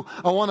you.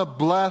 I want to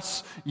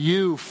bless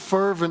you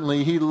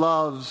fervently. He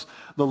loves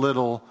the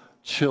little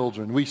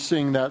children. We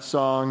sing that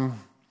song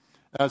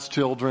as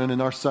children in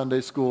our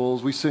Sunday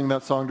schools. We sing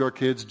that song to our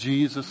kids,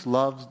 Jesus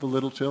loves the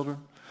little children,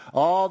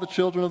 all the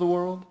children of the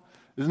world.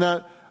 Isn't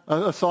that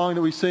a song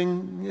that we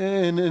sing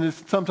and it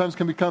sometimes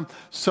can become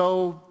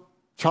so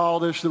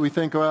childish that we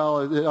think,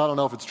 well, I don't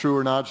know if it's true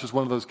or not. It's just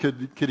one of those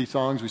kiddie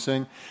songs we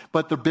sing.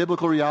 But the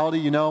biblical reality,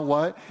 you know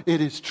what?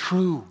 It is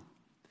true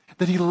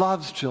that he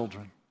loves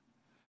children.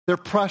 They're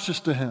precious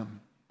to him.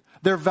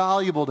 They're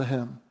valuable to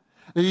him.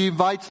 And he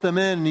invites them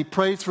in and he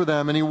prays for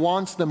them and he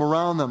wants them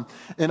around them.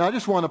 And I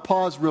just want to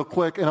pause real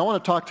quick and I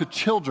want to talk to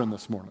children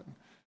this morning.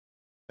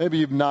 Maybe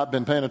you've not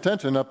been paying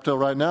attention up till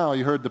right now.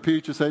 You heard the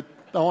preacher say,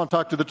 I want to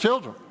talk to the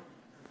children.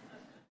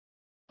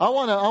 I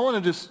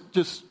want to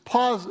just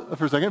pause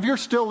for a second. If you're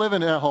still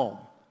living at home,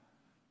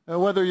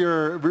 whether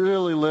you're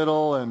really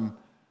little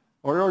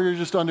or you're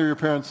just under your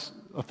parents'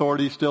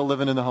 authority, still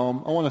living in the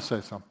home, I want to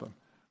say something.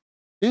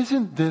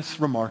 Isn't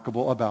this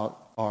remarkable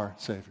about our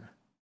Savior?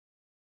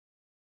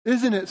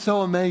 Isn't it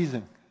so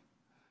amazing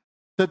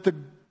that the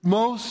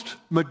most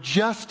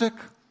majestic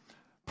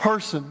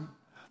person,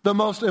 the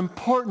most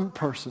important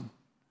person,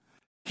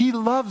 he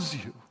loves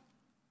you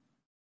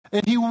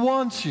and he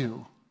wants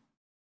you.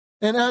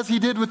 And as he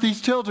did with these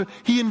children,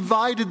 he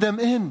invited them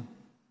in.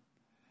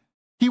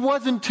 He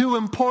wasn't too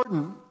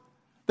important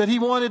that he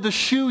wanted to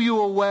shoo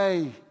you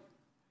away.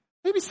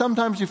 Maybe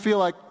sometimes you feel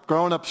like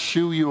grown-ups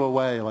shoo you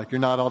away, like you're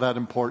not all that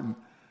important.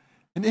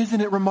 And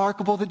isn't it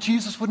remarkable that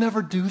Jesus would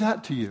never do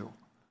that to you?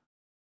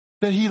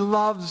 That he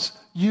loves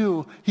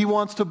you. He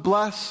wants to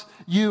bless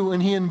you,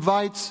 and he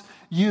invites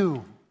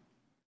you.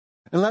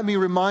 And let me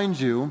remind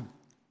you,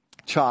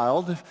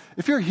 child,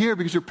 if you're here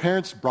because your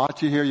parents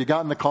brought you here, you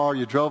got in the car,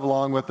 you drove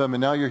along with them,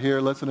 and now you're here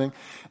listening,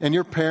 and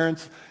your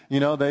parents,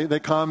 they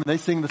come and they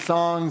sing the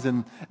songs,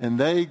 and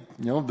they,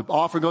 the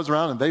offering goes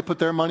around and they put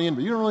their money in,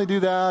 but you don't really do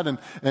that,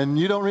 and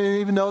you don't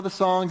really even know the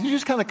songs. You're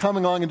just kind of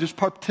coming along and just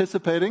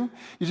participating.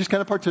 You're just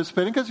kind of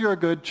participating because you're a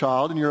good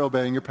child and you're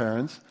obeying your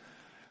parents.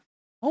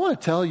 I want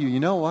to tell you, you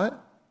know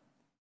what?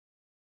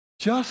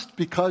 Just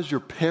because your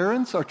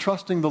parents are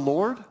trusting the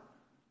Lord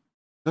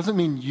doesn't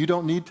mean you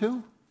don't need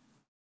to.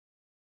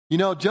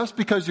 Just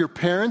because your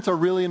parents are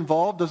really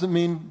involved doesn't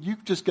mean you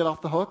just get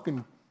off the hook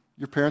and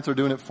your parents are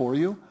doing it for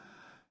you.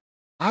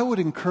 I would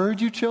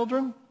encourage you,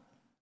 children,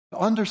 to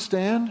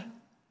understand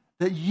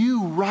that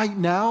you right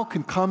now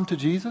can come to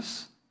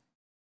Jesus.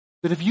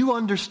 That if you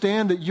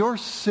understand that your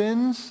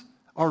sins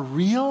are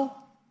real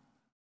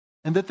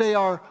and that they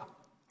are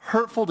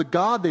hurtful to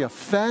God, they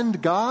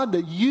offend God,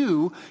 that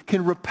you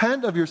can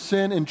repent of your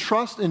sin and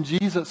trust in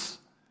Jesus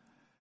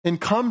and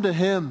come to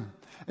him,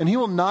 and he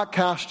will not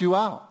cast you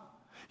out.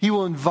 He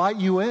will invite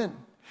you in.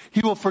 He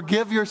will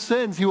forgive your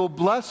sins. He will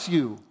bless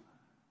you.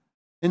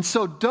 And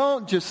so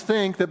don't just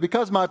think that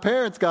because my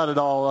parents got it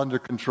all under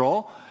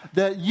control,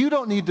 that you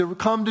don't need to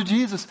come to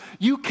Jesus.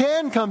 You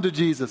can come to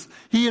Jesus.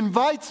 He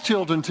invites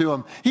children to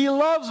him. He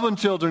loves when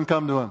children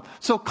come to him.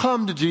 So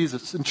come to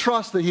Jesus and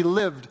trust that he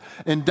lived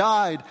and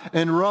died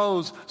and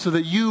rose so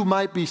that you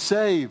might be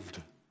saved.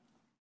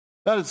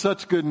 That is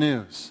such good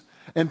news.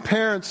 And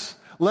parents,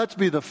 let's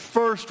be the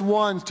first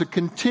ones to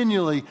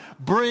continually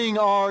bring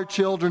our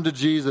children to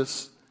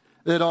Jesus.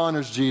 It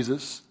honors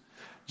Jesus.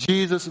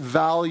 Jesus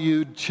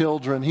valued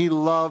children. He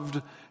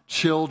loved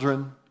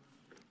children.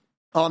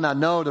 On that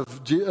note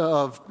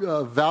of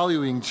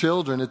valuing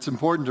children, it's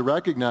important to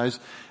recognize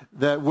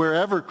that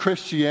wherever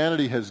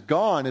Christianity has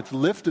gone, it's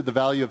lifted the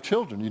value of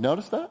children. You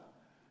notice that?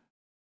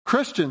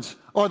 Christians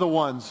are the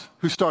ones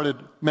who started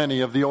many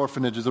of the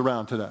orphanages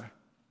around today.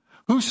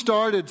 Who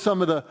started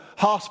some of the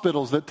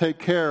hospitals that take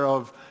care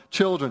of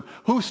children?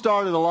 Who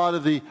started a lot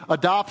of the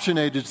adoption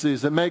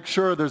agencies that make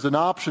sure there's an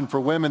option for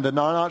women that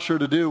are not sure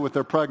to do with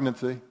their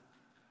pregnancy?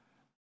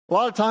 A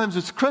lot of times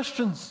it's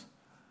Christians.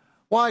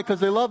 Why? Because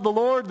they love the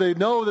Lord. They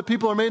know that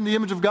people are made in the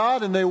image of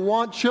God, and they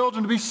want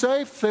children to be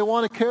safe. They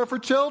want to care for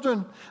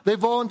children. They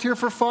volunteer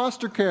for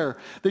foster care.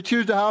 They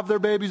choose to have their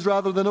babies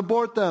rather than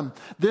abort them.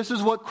 This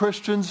is what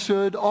Christians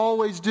should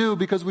always do,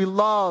 because we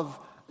love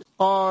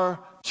our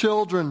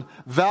children,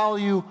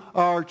 value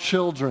our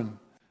children.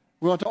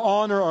 We want to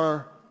honor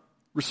our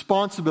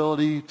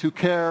responsibility to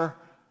care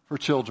for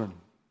children.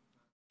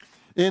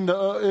 In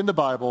the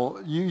Bible,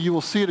 you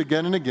will see it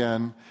again and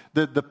again,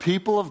 that the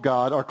people of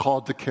God are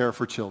called to care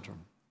for children.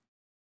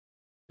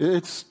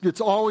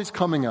 It's always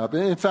coming up.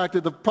 In fact,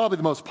 probably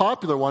the most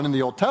popular one in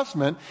the Old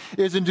Testament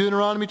is in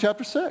Deuteronomy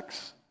chapter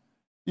 6.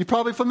 You're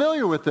probably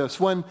familiar with this.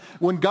 When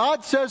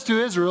God says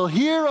to Israel,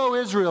 "Hear, O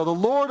Israel, the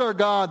Lord our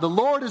God, the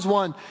Lord is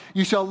one.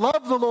 You shall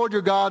love the Lord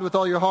your God with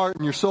all your heart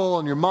and your soul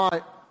and your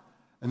might."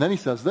 And then he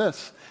says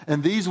this,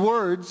 "And these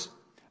words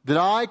that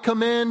I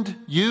command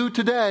you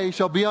today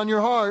shall be on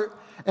your heart,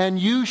 and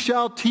you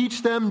shall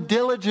teach them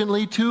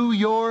diligently to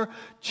your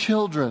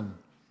children.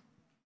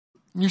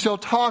 You shall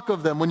talk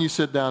of them when you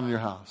sit down in your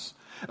house,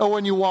 or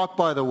when you walk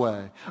by the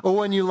way, or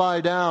when you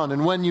lie down,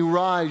 and when you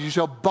rise, you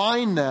shall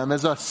bind them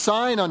as a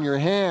sign on your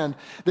hand.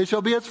 They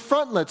shall be as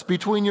frontlets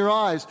between your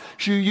eyes.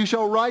 You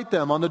shall write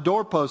them on the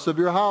doorposts of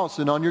your house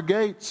and on your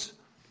gates."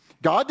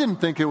 God didn't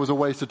think it was a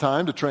waste of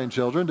time to train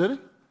children, did he?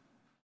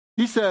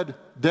 He said,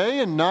 day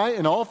and night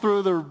and all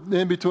through the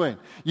in between,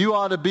 you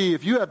ought to be,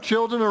 if you have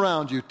children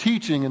around you,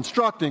 teaching,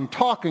 instructing,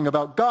 talking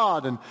about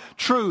God and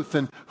truth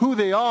and who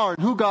they are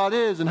and who God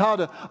is and how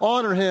to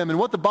honor Him and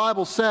what the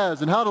Bible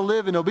says and how to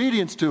live in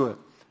obedience to it.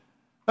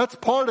 That's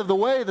part of the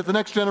way that the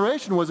next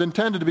generation was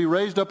intended to be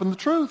raised up in the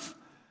truth.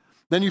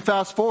 Then you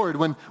fast forward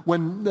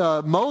when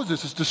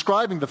Moses is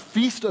describing the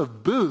Feast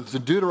of Booths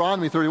in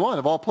Deuteronomy 31,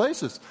 of all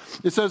places.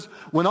 It says,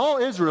 when all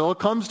Israel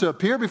comes to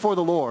appear before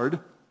the Lord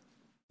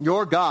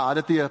your God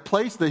at the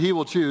place that He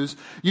will choose,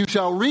 you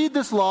shall read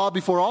this law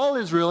before all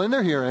Israel in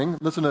their hearing.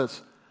 Listen to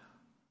this.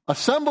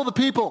 Assemble the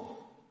people,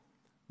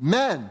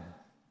 men,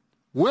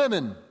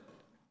 women,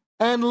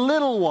 and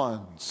little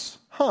ones.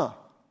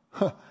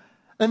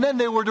 And then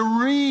they were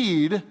to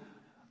read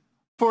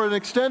for an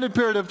extended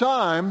period of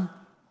time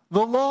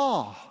the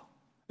law.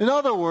 In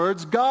other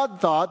words, God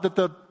thought that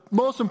the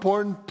most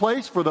important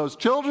place for those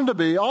children to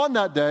be on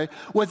that day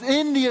was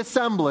in the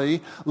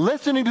assembly,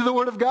 listening to the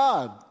Word of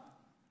God.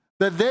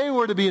 That they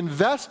were to be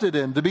invested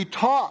in, to be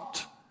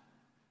taught.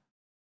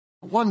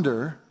 I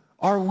wonder,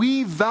 are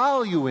we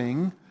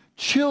valuing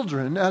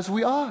children as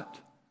we ought?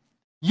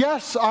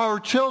 Yes, our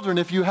children,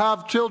 if you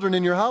have children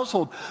in your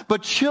household,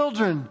 but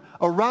children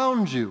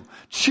around you,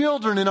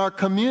 children in our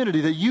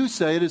community, that you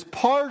say it is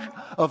part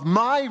of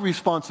my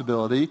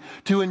responsibility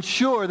to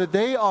ensure that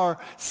they are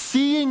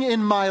seeing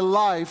in my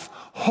life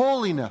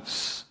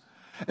holiness,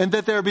 and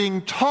that they're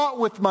being taught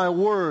with my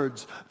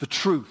words the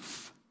truth.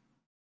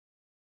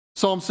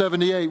 Psalm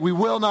 78, we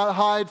will not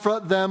hide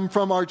them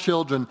from our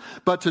children,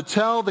 but to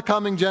tell the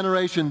coming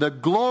generation the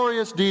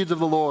glorious deeds of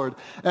the Lord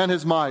and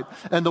His might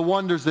and the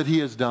wonders that He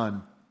has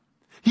done.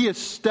 He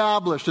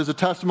established as a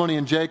testimony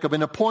in Jacob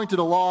and appointed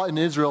a law in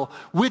Israel,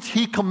 which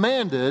He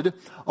commanded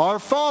our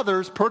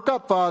fathers, perk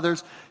up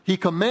fathers, He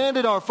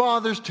commanded our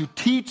fathers to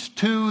teach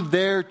to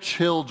their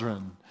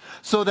children,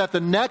 so that the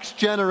next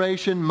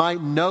generation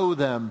might know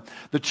them,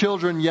 the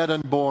children yet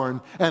unborn,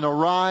 and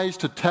arise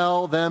to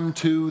tell them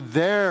to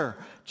their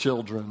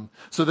children,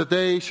 so that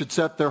they should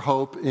set their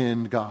hope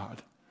in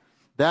God.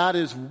 That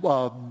is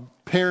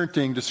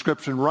parenting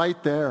description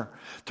right there.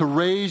 To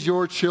raise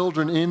your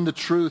children in the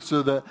truth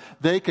so that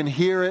they can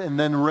hear it and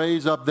then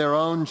raise up their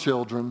own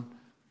children.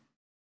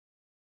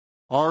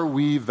 Are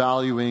we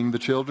valuing the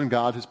children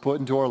God has put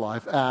into our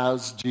life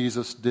as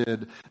Jesus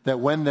did? That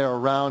when they're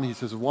around, He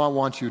says, well, I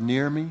want you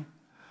near me.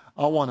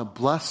 I want to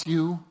bless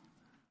you.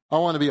 I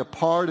want to be a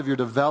part of your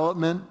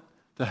development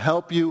to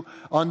help you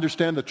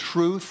understand the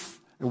truth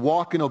and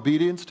walk in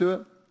obedience to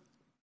it.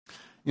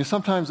 You know,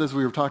 sometimes, as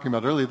we were talking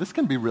about earlier, this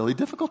can be really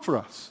difficult for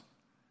us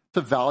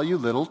to value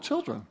little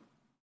children.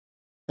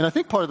 And I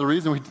think part of the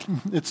reason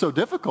it's so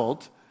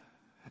difficult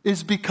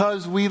is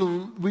because we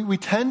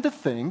tend to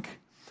think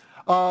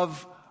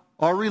of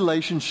our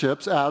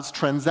relationships as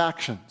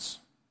transactions.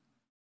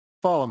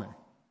 Follow me.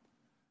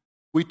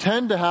 We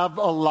tend to have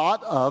a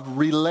lot of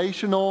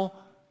relational,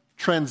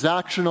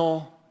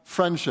 transactional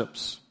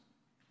friendships.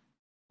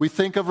 We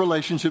think of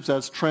relationships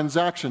as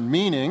transaction,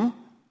 meaning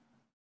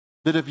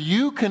that if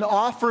you can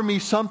offer me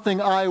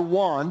something I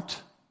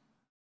want,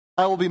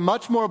 I will be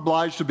much more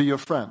obliged to be your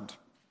friend.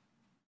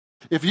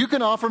 If you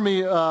can offer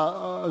me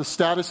a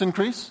status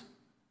increase,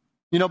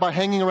 by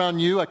hanging around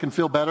you, I can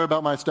feel better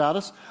about my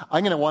status,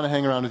 I'm going to want to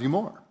hang around with you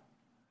more.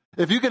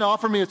 If you can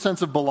offer me a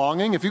sense of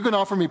belonging, if you can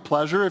offer me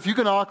pleasure, if you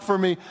can offer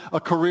me a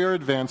career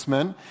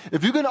advancement,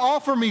 if you can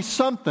offer me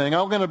something,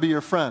 I'm going to be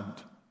your friend. You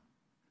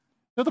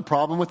know what the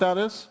problem with that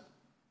is?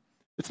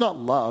 It's not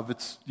love,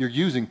 it's you're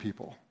using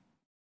people.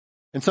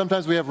 And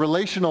sometimes we have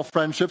relational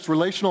friendships,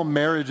 relational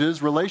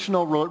marriages,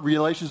 relational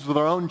relations with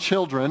our own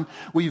children.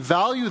 We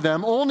value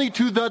them only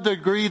to the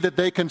degree that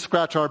they can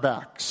scratch our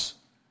backs.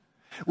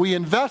 We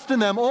invest in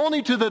them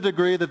only to the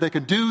degree that they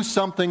can do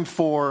something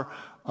for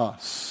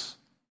us.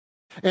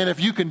 And if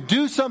you can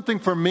do something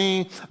for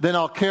me, then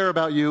I'll care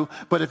about you.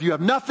 But if you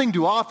have nothing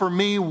to offer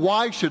me,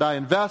 why should I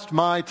invest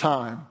my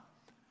time?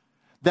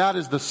 That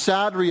is the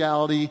sad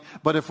reality.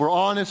 But if we're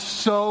honest,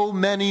 so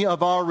many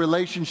of our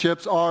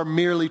relationships are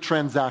merely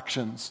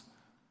transactions.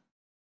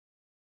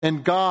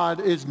 And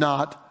God is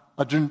not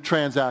a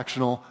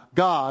transactional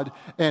God,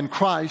 and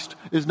Christ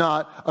is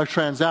not a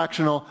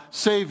transactional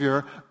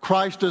Savior.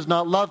 Christ does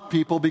not love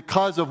people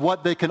because of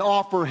what they can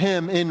offer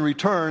Him in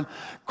return.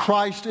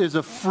 Christ is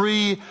a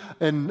free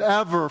and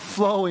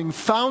ever-flowing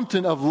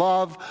fountain of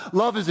love.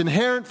 Love is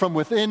inherent from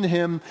within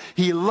Him.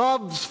 He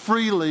loves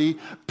freely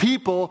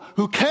people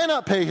who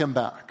cannot pay Him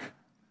back,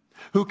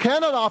 who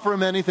cannot offer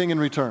Him anything in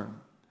return.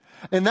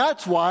 And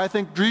that's why I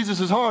think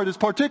Jesus' heart is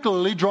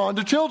particularly drawn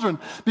to children,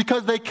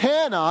 because they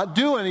cannot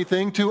do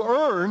anything to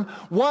earn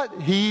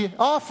what He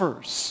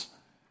offers.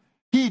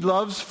 He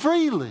loves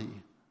freely.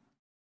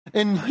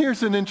 And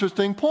here's an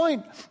interesting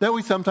point that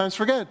we sometimes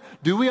forget.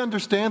 Do we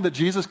understand that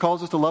Jesus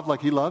calls us to love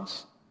like He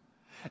loves?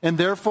 And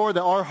therefore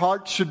that our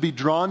hearts should be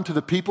drawn to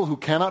the people who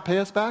cannot pay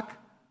us back?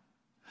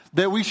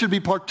 That we should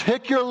be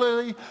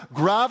particularly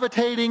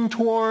gravitating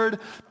toward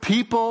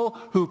people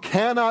who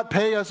cannot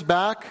pay us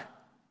back?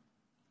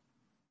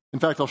 In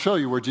fact, I'll show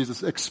you where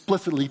Jesus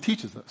explicitly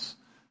teaches this.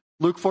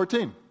 Luke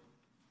 14,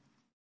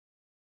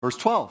 verse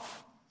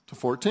 12 to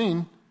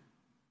 14,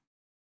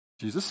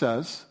 Jesus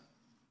says,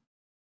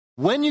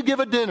 when you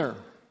give a dinner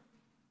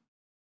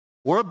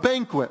or a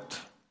banquet,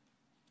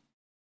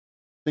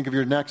 think of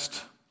your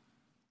next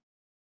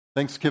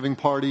Thanksgiving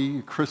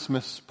party,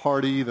 Christmas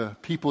party, the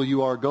people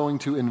you are going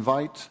to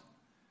invite.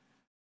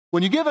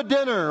 When you give a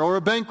dinner or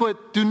a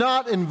banquet, do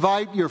not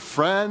invite your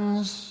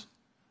friends,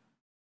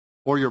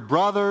 or your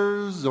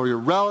brothers, or your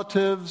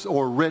relatives,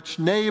 or rich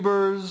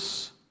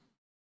neighbors,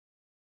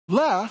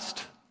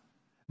 lest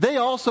they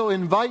also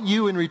invite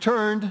you in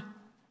return,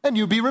 and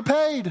you be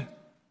repaid.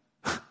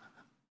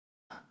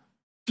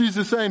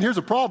 Jesus is saying, here's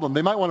a problem.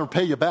 They might want to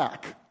pay you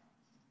back.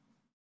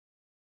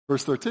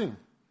 Verse 13.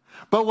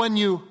 But when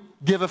you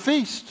give a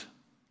feast,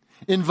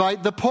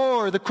 invite the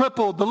poor, the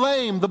crippled, the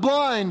lame, the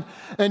blind,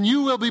 and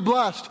you will be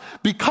blessed,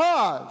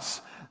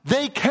 because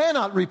they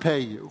cannot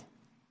repay you.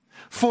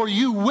 For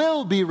you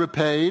will be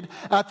repaid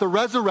at the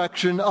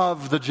resurrection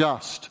of the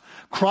just.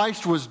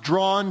 Christ was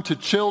drawn to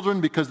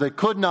children because they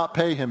could not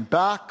pay Him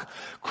back.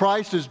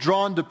 Christ is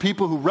drawn to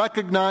people who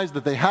recognize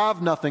that they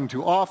have nothing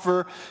to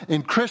offer.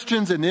 And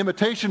Christians, in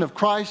imitation of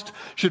Christ,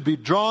 should be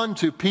drawn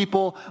to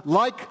people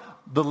like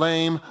the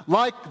lame,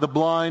 like the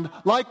blind,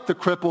 like the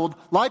crippled,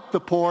 like the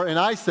poor, and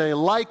I say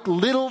like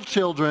little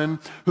children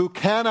who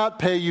cannot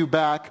pay you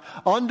back,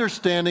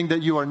 understanding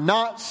that you are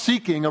not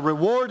seeking a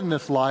reward in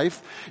this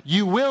life.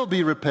 You will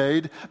be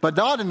repaid, but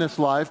not in this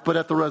life, but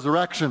at the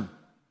resurrection.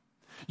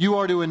 You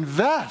are to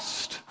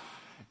invest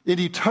in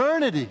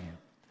eternity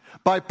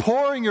by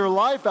pouring your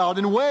life out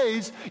in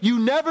ways you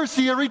never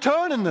see a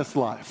return in this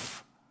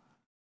life.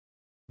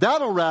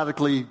 That'll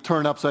radically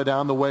turn upside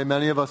down the way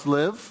many of us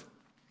live.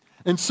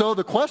 And so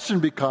the question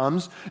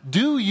becomes,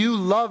 do you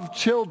love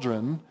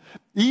children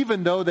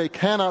even though they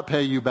cannot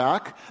pay you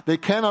back, they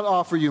cannot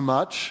offer you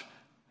much?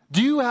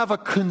 Do you have a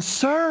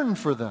concern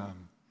for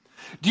them?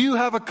 Do you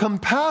have a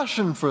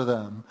compassion for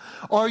them?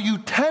 Are you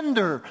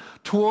tender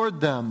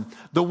toward them,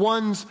 the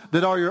ones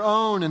that are your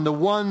own and the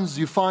ones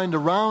you find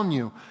around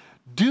you?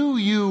 Do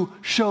you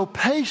show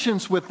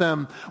patience with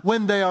them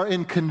when they are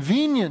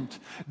inconvenient?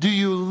 Do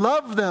you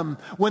love them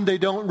when they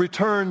don't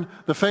return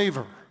the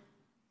favor?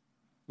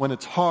 When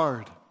it's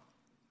hard.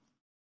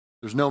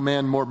 There's no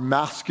man more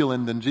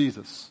masculine than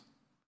Jesus.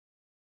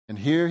 And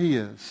here He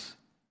is,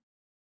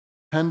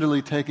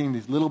 tenderly taking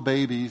these little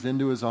babies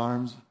into His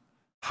arms,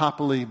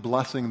 happily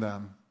blessing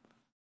them,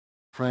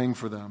 praying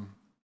for them,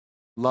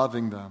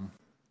 loving them.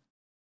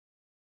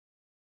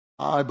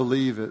 I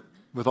believe it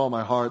with all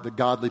my heart that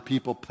godly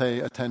people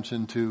pay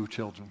attention to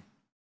children.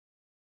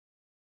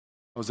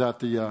 I was at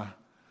the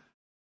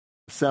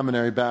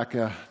seminary back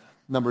a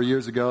number of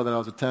years ago that I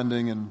was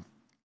attending, and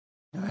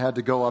I had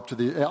to go up to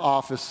the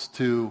office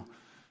to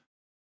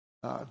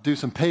do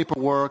some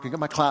paperwork and get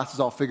my classes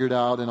all figured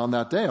out. And on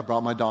that day, I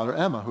brought my daughter,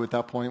 Emma, who at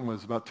that point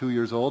was about 2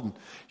 years old. And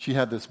she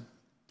had this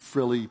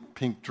frilly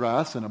pink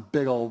dress and a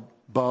big old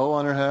bow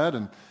on her head.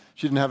 And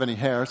she didn't have any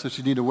hair, so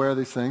she needed to wear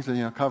these things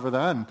to cover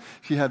that. And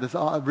she had this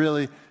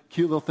really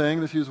cute little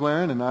thing that she was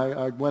wearing. And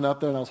I went up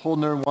there, and I was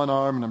holding her in one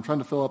arm, and I'm trying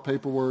to fill out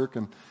paperwork.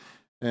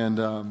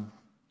 And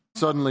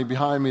suddenly,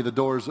 behind me, the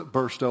doors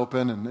burst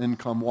open, and in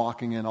come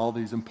walking in all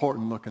these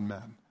important-looking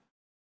men.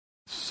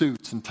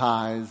 Suits and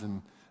ties,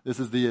 and this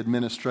is the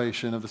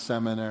administration of the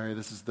seminary.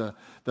 This is the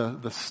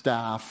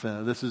staff.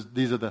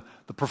 These are the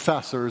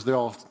professors. They're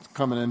all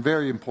coming in,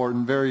 very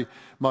important, very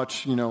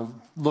much,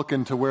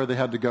 looking to where they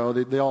had to go.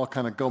 They all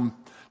kind of go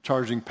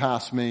charging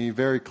past me,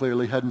 very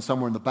clearly heading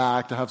somewhere in the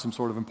back to have some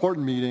sort of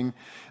important meeting.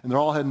 And they're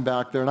all heading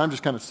back there, and I'm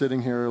just kind of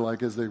sitting here,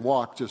 like as they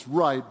walk, just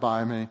right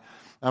by me.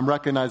 I'm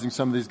recognizing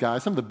some of these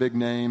guys, some of the big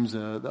names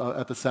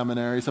at the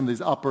seminary, some of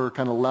these upper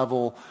kind of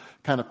level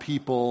kind of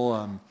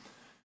people.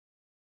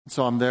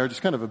 So I'm there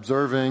just kind of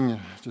observing,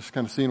 just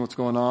kind of seeing what's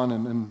going on.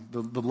 And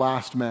the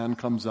last man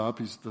comes up.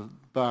 He's the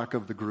back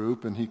of the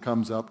group, and he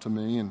comes up to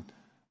me, and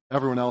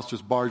everyone else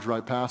just barged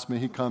right past me.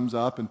 He comes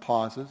up and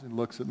pauses and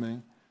looks at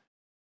me.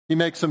 He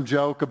makes some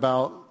joke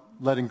about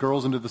letting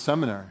girls into the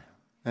seminary.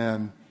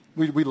 And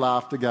we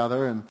laugh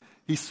together, and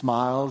he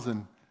smiles,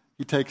 and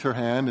he takes her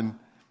hand, and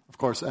of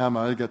course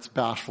Emma gets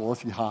bashful.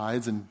 She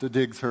hides and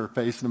digs her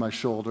face into my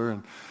shoulder.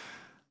 And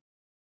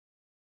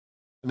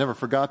I never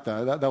forgot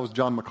that. That was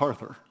John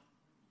MacArthur.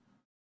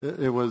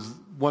 It was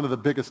one of the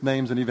biggest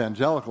names in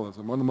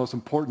evangelicalism, one of the most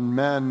important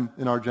men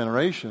in our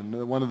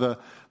generation, one of the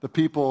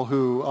people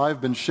who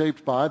I've been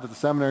shaped by, that the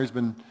seminary's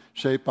been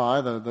shaped by,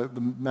 the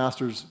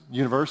Master's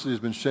University has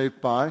been shaped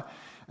by.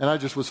 And I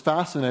just was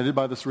fascinated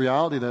by this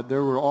reality that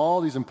there were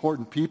all these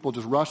important people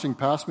just rushing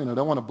past me, and I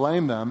don't want to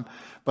blame them,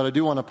 but I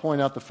do want to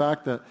point out the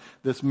fact that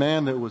this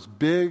man that was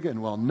big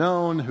and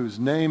well-known, whose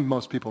name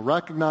most people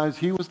recognize,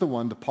 he was the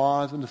one to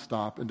pause and to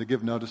stop and to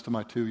give notice to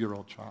my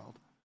 2-year-old child.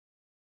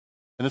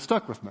 And it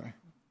stuck with me.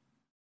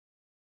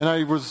 And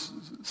I was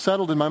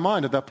settled in my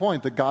mind at that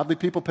point that godly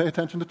people pay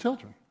attention to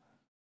children.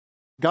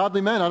 Godly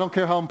men, I don't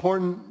care how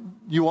important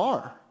you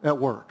are at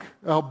work,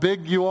 how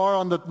big you are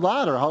on the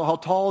ladder, how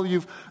tall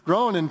you've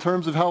grown in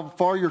terms of how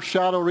far your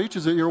shadow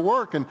reaches at your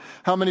work and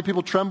how many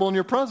people tremble in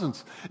your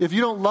presence. If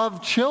you don't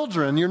love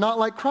children, you're not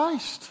like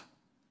Christ.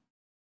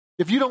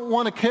 If you don't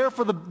want to care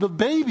for the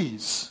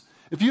babies,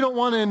 if you don't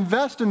want to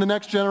invest in the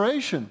next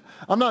generation,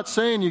 I'm not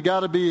saying you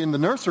got to be in the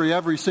nursery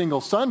every single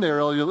Sunday or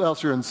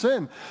else you're in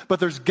sin, but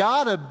there's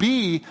got to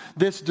be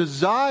this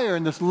desire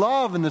and this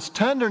love and this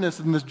tenderness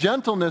and this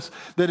gentleness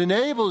that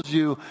enables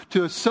you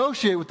to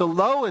associate with the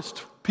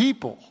lowest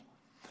people.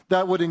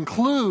 That would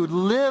include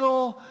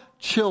little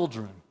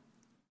children.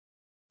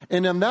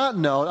 And on that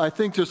note, I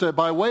think just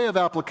by way of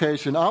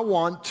application, I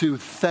want to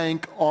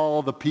thank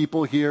all the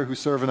people here who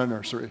serve in a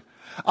nursery.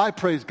 I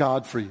praise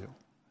God for you.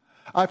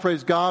 I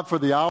praise God for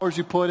the hours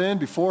you put in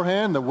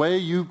beforehand, the way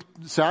you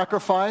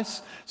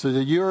sacrifice so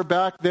that you're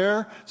back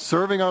there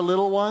serving our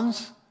little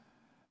ones.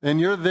 And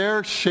you're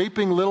there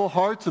shaping little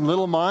hearts and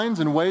little minds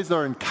in ways that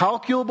are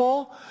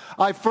incalculable.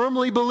 I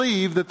firmly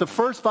believe that the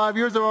first 5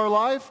 years of our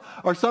life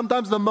are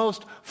sometimes the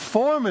most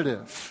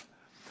formative.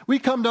 We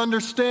come to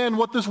understand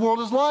what this world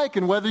is like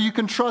and whether you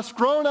can trust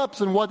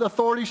grown-ups and what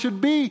authority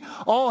should be,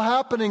 all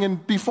happening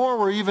and before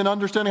we're even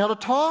understanding how to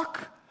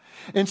talk.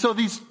 And so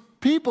these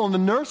people in the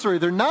nursery,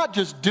 they're not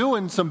just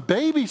doing some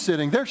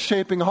babysitting. They're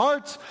shaping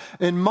hearts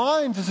and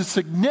minds. This is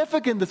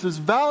significant. This is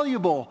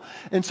valuable.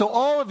 And so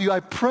all of you, I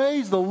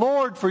praise the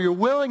Lord for your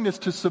willingness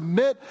to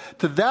submit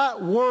to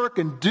that work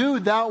and do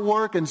that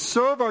work and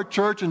serve our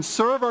church and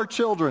serve our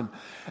children.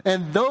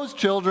 And those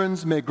children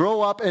may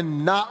grow up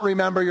and not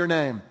remember your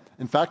name.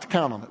 In fact,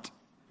 count on it.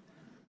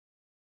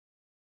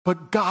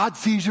 But God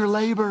sees your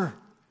labor.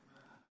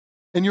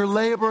 And your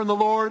labor in the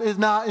Lord is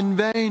not in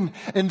vain,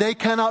 and they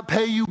cannot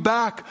pay you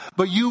back,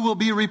 but you will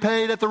be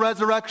repaid at the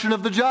resurrection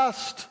of the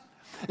just.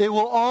 It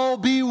will all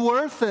be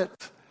worth it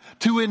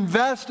to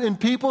invest in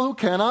people who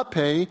cannot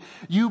pay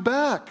you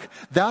back.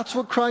 That's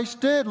what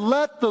Christ did.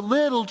 Let the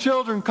little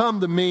children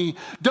come to me.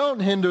 Don't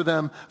hinder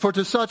them, for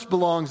to such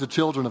belongs the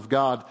children of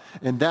God.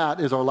 And that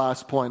is our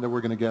last point that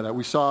we're going to get at.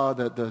 We saw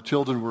that the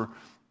children were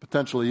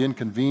potentially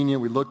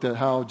inconvenient. We looked at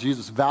how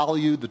Jesus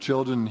valued the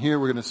children, and here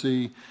we're going to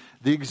see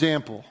the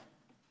example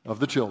of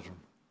the children.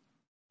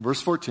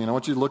 Verse 14, I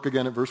want you to look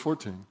again at verse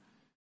 14.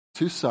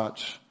 To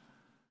such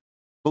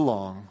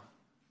belong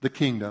the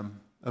kingdom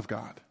of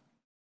God.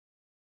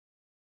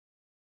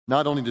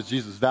 Not only does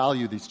Jesus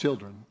value these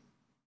children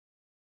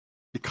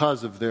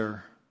because of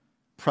their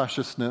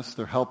preciousness,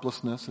 their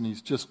helplessness, and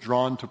he's just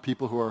drawn to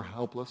people who are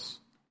helpless,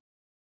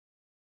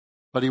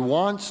 but he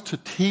wants to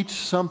teach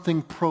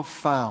something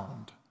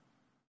profound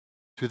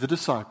to the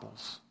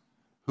disciples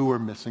who are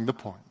missing the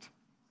point.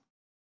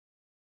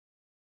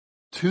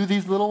 To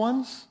these little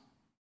ones,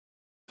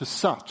 to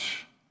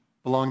such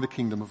belong the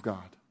kingdom of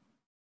God.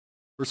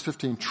 Verse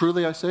 15,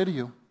 truly I say to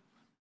you,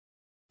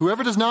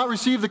 whoever does not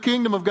receive the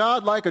kingdom of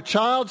God like a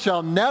child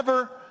shall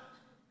never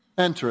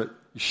enter it.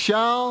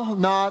 Shall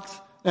not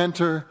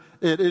enter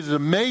it. It is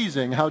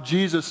amazing how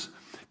Jesus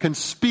can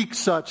speak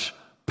such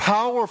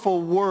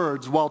powerful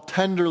words while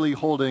tenderly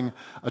holding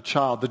a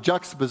child. The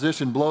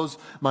juxtaposition blows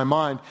my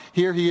mind.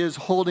 Here he is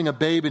holding a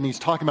babe and he's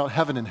talking about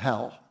heaven and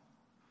hell.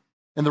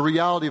 And the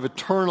reality of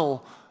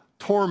eternal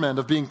torment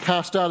of being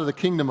cast out of the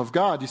kingdom of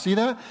God. You see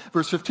that?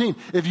 Verse 15.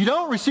 If you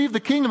don't receive the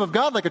kingdom of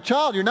God like a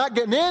child, you're not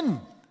getting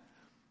in.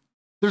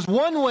 There's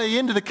one way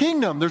into the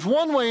kingdom. There's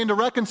one way into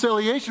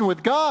reconciliation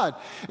with God.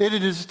 It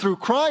is through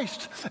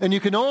Christ. And you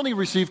can only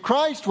receive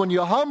Christ when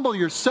you humble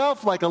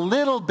yourself like a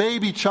little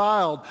baby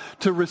child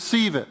to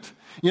receive it.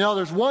 You know,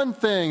 there's one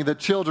thing that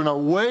children are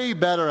way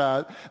better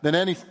at than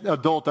any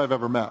adult I've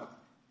ever met.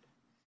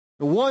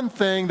 The one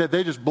thing that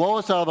they just blow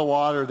us out of the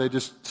water, they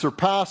just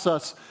surpass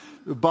us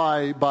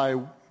by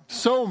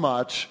so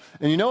much.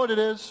 And you know what it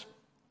is?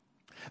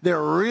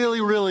 They're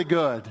really, really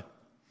good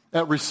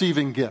at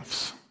receiving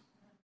gifts.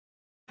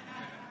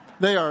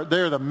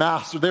 They're the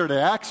master, they're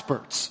the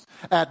experts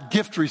at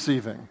gift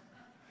receiving.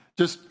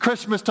 Just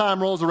Christmas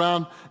time rolls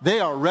around, they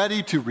are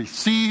ready to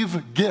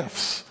receive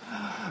gifts.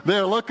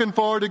 They're looking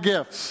forward to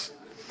gifts.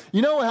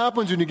 You know what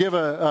happens when you give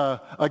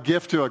a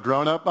gift to a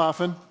grown-up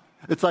often?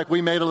 It's like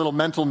we made a little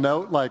mental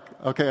note, like,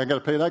 okay, I got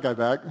to pay that guy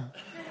back.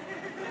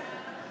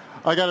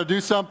 I got to do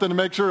something to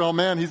make sure, oh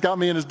man, he's got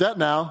me in his debt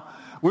now.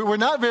 We're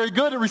not very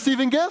good at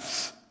receiving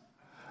gifts.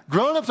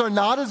 Grown-ups are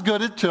not as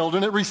good as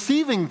children at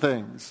receiving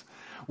things.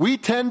 We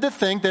tend to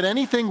think that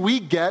anything we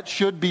get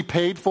should be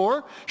paid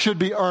for, should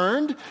be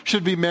earned,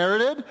 should be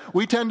merited.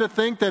 We tend to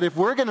think that if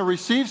we're going to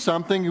receive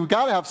something, we've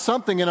got to have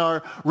something in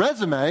our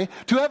resume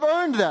to have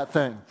earned that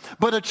thing.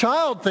 But a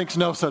child thinks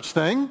no such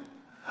thing.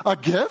 A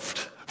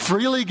gift,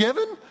 freely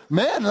given?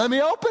 Man, let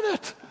me open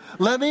it.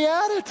 Let me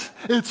add it.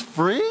 It's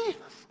free.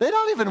 They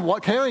don't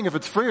even caring if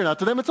it's free or not.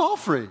 To them, it's all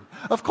free.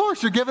 Of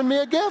course, you're giving me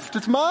a gift.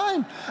 It's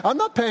mine. I'm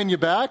not paying you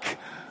back.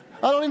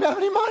 I don't even have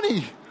any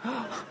money.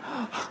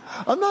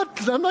 I'm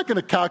not going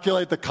to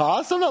calculate the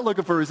cost. I'm not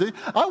looking for a receipt.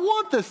 I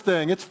want this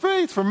thing. It's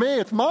free. It's for me.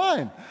 It's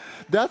mine.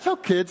 That's how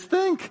kids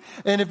think.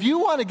 And if you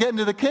want to get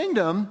into the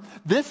kingdom,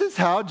 this is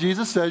how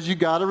Jesus says you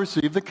got to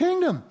receive the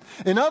kingdom.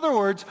 In other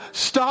words,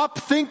 stop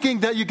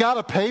thinking that you got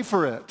to pay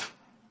for it.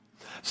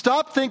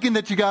 Stop thinking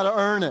that you got to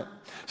earn it.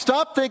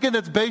 Stop thinking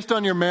it's based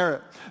on your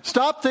merit.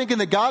 Stop thinking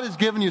that God has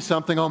given you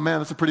something. Oh man,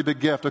 that's a pretty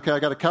big gift. Okay, I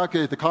got to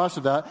calculate the cost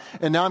of that.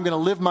 And now I'm going to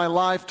live my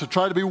life to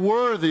try to be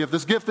worthy of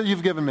this gift that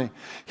you've given me.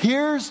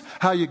 Here's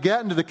how you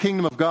get into the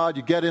kingdom of God.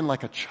 You get in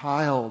like a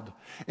child.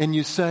 And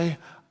you say,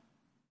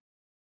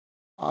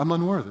 I'm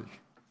unworthy.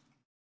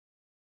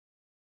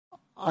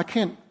 I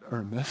can't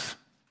earn this.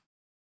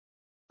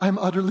 I'm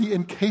utterly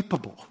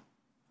incapable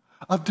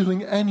of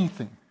doing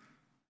anything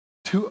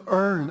to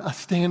earn a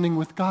standing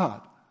with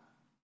God.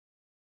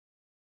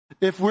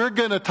 If we're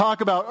going to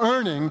talk about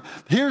earning,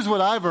 here's what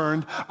I've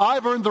earned.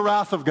 I've earned the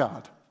wrath of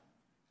God.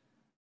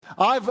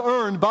 I've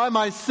earned by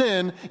my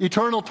sin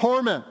eternal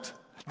torment.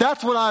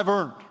 That's what I've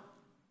earned.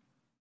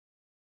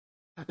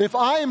 If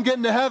I am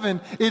getting to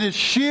heaven, it is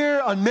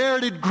sheer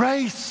unmerited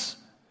grace.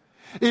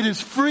 It is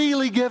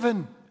freely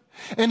given.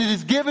 And it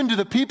is given to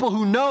the people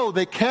who know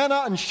they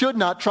cannot and should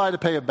not try to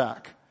pay it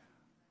back.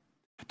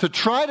 To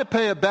try to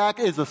pay it back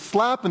is a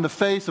slap in the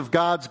face of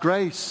God's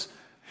grace.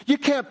 You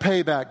can't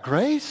pay back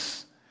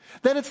grace.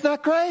 Then it's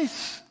not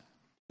grace.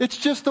 It's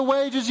just the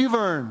wages you've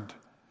earned.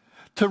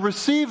 To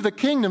receive the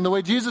kingdom, the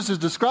way Jesus is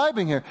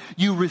describing here,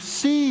 you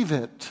receive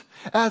it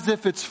as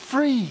if it's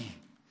free,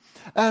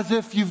 as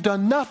if you've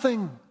done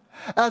nothing,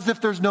 as if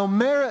there's no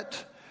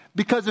merit.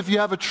 Because if you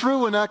have a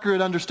true and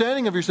accurate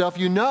understanding of yourself,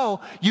 you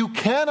know you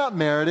cannot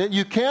merit it,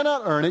 you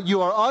cannot earn it,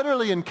 you are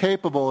utterly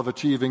incapable of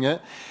achieving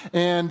it,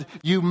 and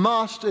you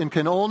must and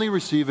can only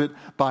receive it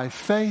by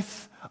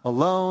faith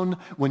alone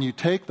when you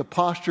take the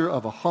posture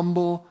of a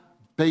humble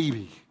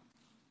baby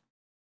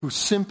who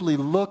simply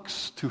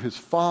looks to his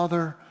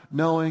father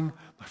knowing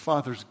my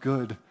father's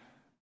good.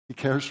 He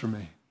cares for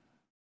me.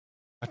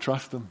 I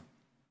trust him.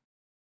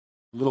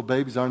 Little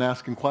babies aren't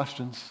asking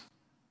questions.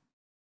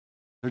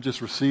 They're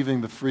just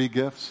receiving the free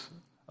gifts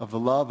of the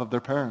love of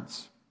their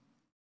parents.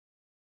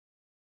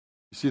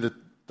 You see, the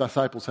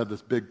disciples had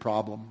this big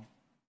problem.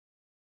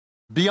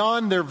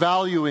 Beyond their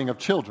valuing of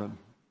children,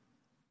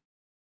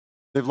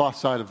 they've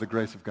lost sight of the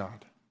grace of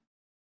God.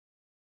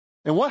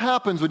 And what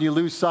happens when you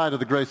lose sight of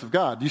the grace of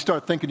God? You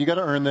start thinking you got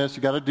to earn this,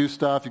 you got to do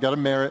stuff, you got to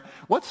merit.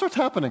 What starts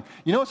happening?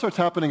 You know what starts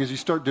happening is you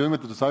start doing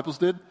what the disciples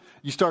did?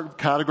 You start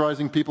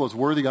categorizing people as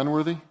worthy,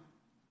 unworthy.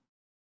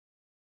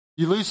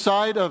 You lose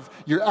sight of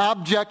your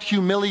abject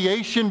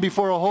humiliation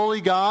before a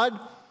holy God.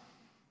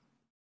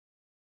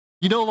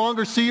 You no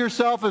longer see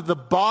yourself at the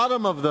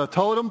bottom of the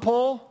totem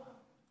pole.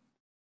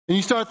 And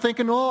you start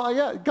thinking, well,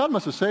 yeah, God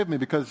must have saved me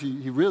because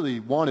he really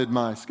wanted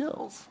my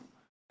skills.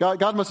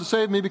 God must have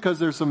saved me because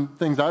there's some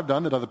things I've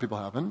done that other people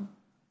haven't.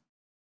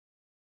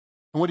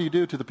 And what do you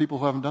do to the people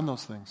who haven't done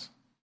those things?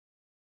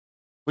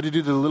 What do you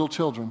do to the little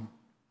children?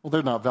 Well,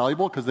 they're not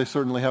valuable because they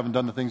certainly haven't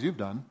done the things you've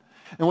done.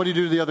 And what do you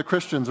do to the other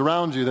Christians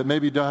around you that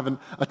maybe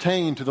haven't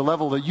attained to the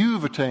level that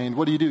you've attained?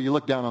 What do? You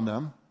look down on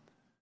them.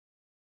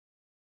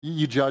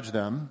 You judge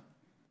them.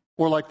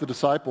 Or like the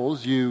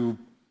disciples, you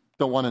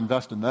don't want to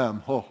invest in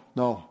them. Oh,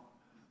 no.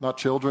 Not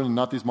children,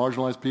 not these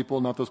marginalized people,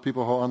 not those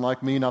people who are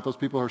unlike me, not those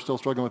people who are still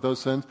struggling with those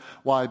sins.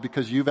 Why?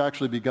 Because you've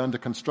actually begun to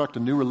construct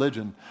a new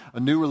religion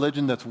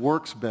that's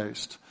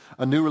works-based,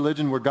 a new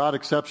religion where God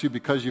accepts you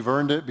because you've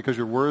earned it, because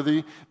you're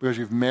worthy, because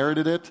you've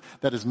merited it.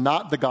 That is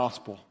not the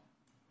gospel.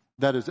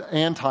 That is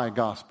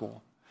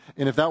anti-gospel.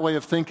 And if that way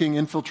of thinking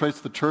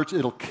infiltrates the church,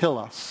 it'll kill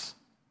us.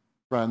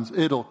 Friends,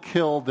 it'll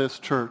kill this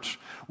church.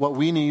 What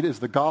we need is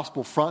the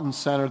gospel front and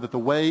center, that the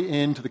way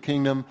into the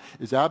kingdom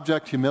is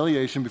abject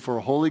humiliation before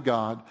a holy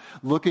God,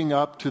 looking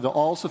up to the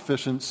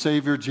all-sufficient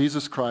Savior,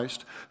 Jesus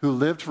Christ, who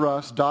lived for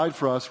us, died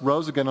for us,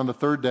 rose again on the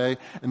third day,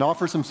 and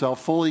offers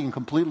himself fully and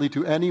completely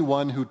to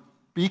anyone who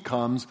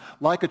becomes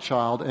like a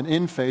child and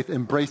in faith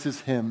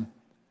embraces him.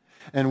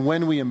 And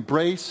when we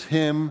embrace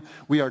him,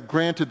 we are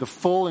granted the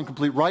full and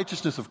complete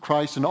righteousness of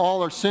Christ, and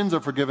all our sins are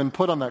forgiven,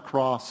 put on that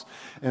cross,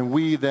 and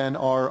we then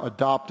are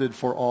adopted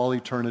for all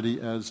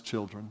eternity as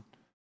children.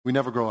 We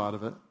never grow out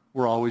of it.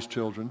 We're always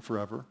children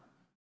forever.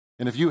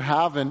 And if you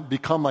haven't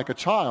become like a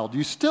child,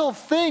 you still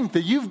think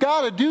that you've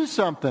got to do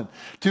something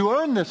to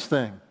earn this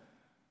thing.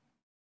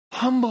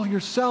 Humble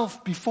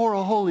yourself before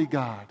a holy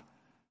God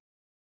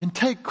and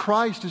take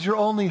Christ as your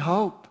only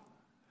hope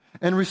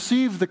and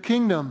receive the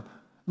kingdom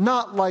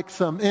not like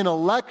some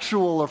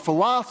intellectual or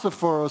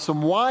philosopher or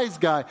some wise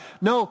guy.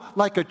 No,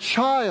 like a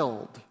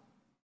child.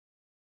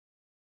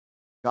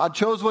 God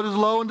chose what is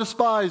low and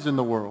despised in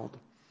the world,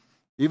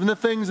 even the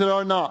things that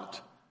are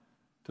not,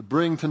 to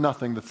bring to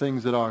nothing the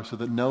things that are, so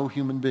that no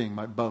human being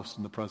might boast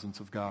in the presence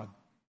of God.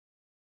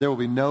 There will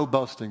be no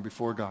boasting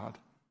before God.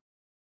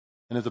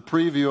 And as a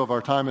preview of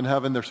our time in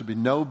heaven, there should be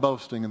no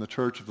boasting in the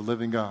church of the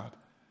living God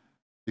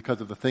because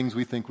of the things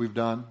we think we've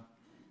done.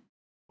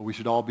 But we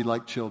should all be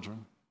like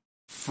children,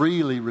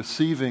 freely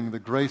receiving the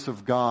grace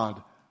of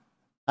God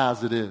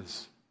as it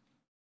is,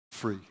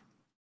 free.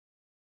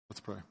 Let's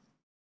pray.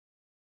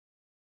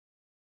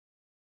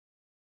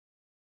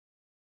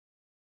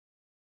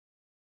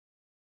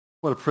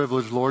 What a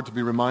privilege, Lord, to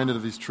be reminded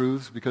of these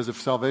truths, because if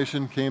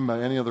salvation came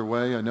by any other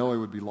way, I know I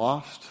would be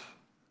lost.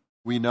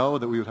 We know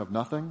that we would have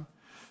nothing.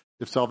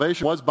 If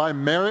salvation was by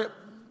merit,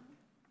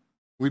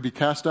 we'd be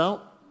cast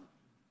out.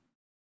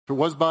 If it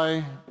was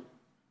by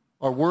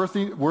our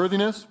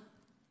worthiness,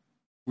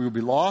 we would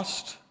be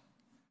lost.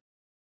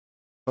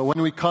 But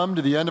when we come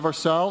to the end of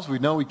ourselves, we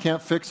know we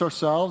can't fix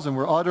ourselves, and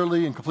we're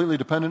utterly and completely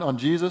dependent on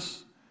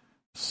Jesus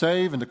to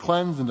save and to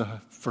cleanse and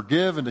to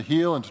forgive and to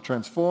heal and to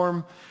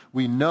transform.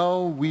 We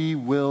know we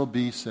will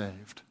be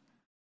saved.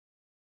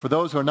 For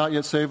those who are not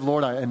yet saved,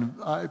 Lord,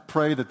 I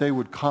pray that they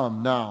would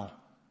come now,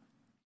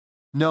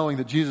 knowing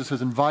that Jesus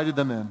has invited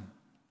them in,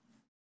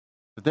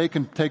 that they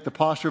can take the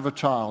posture of a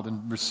child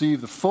and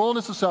receive the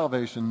fullness of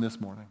salvation this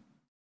morning.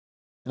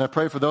 And I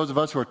pray for those of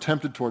us who are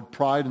tempted toward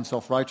pride and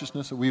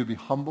self-righteousness, that we would be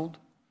humbled,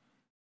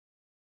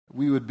 that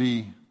we would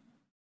be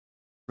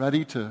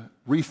ready to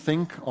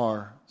rethink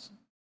our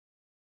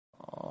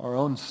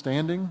own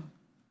standing,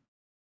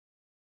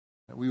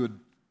 that we would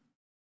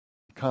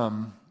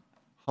become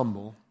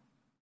humble,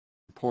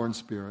 poor in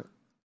spirit,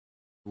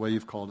 the way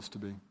you've called us to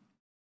be.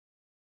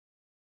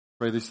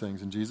 Pray these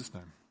things in Jesus'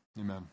 name. Amen.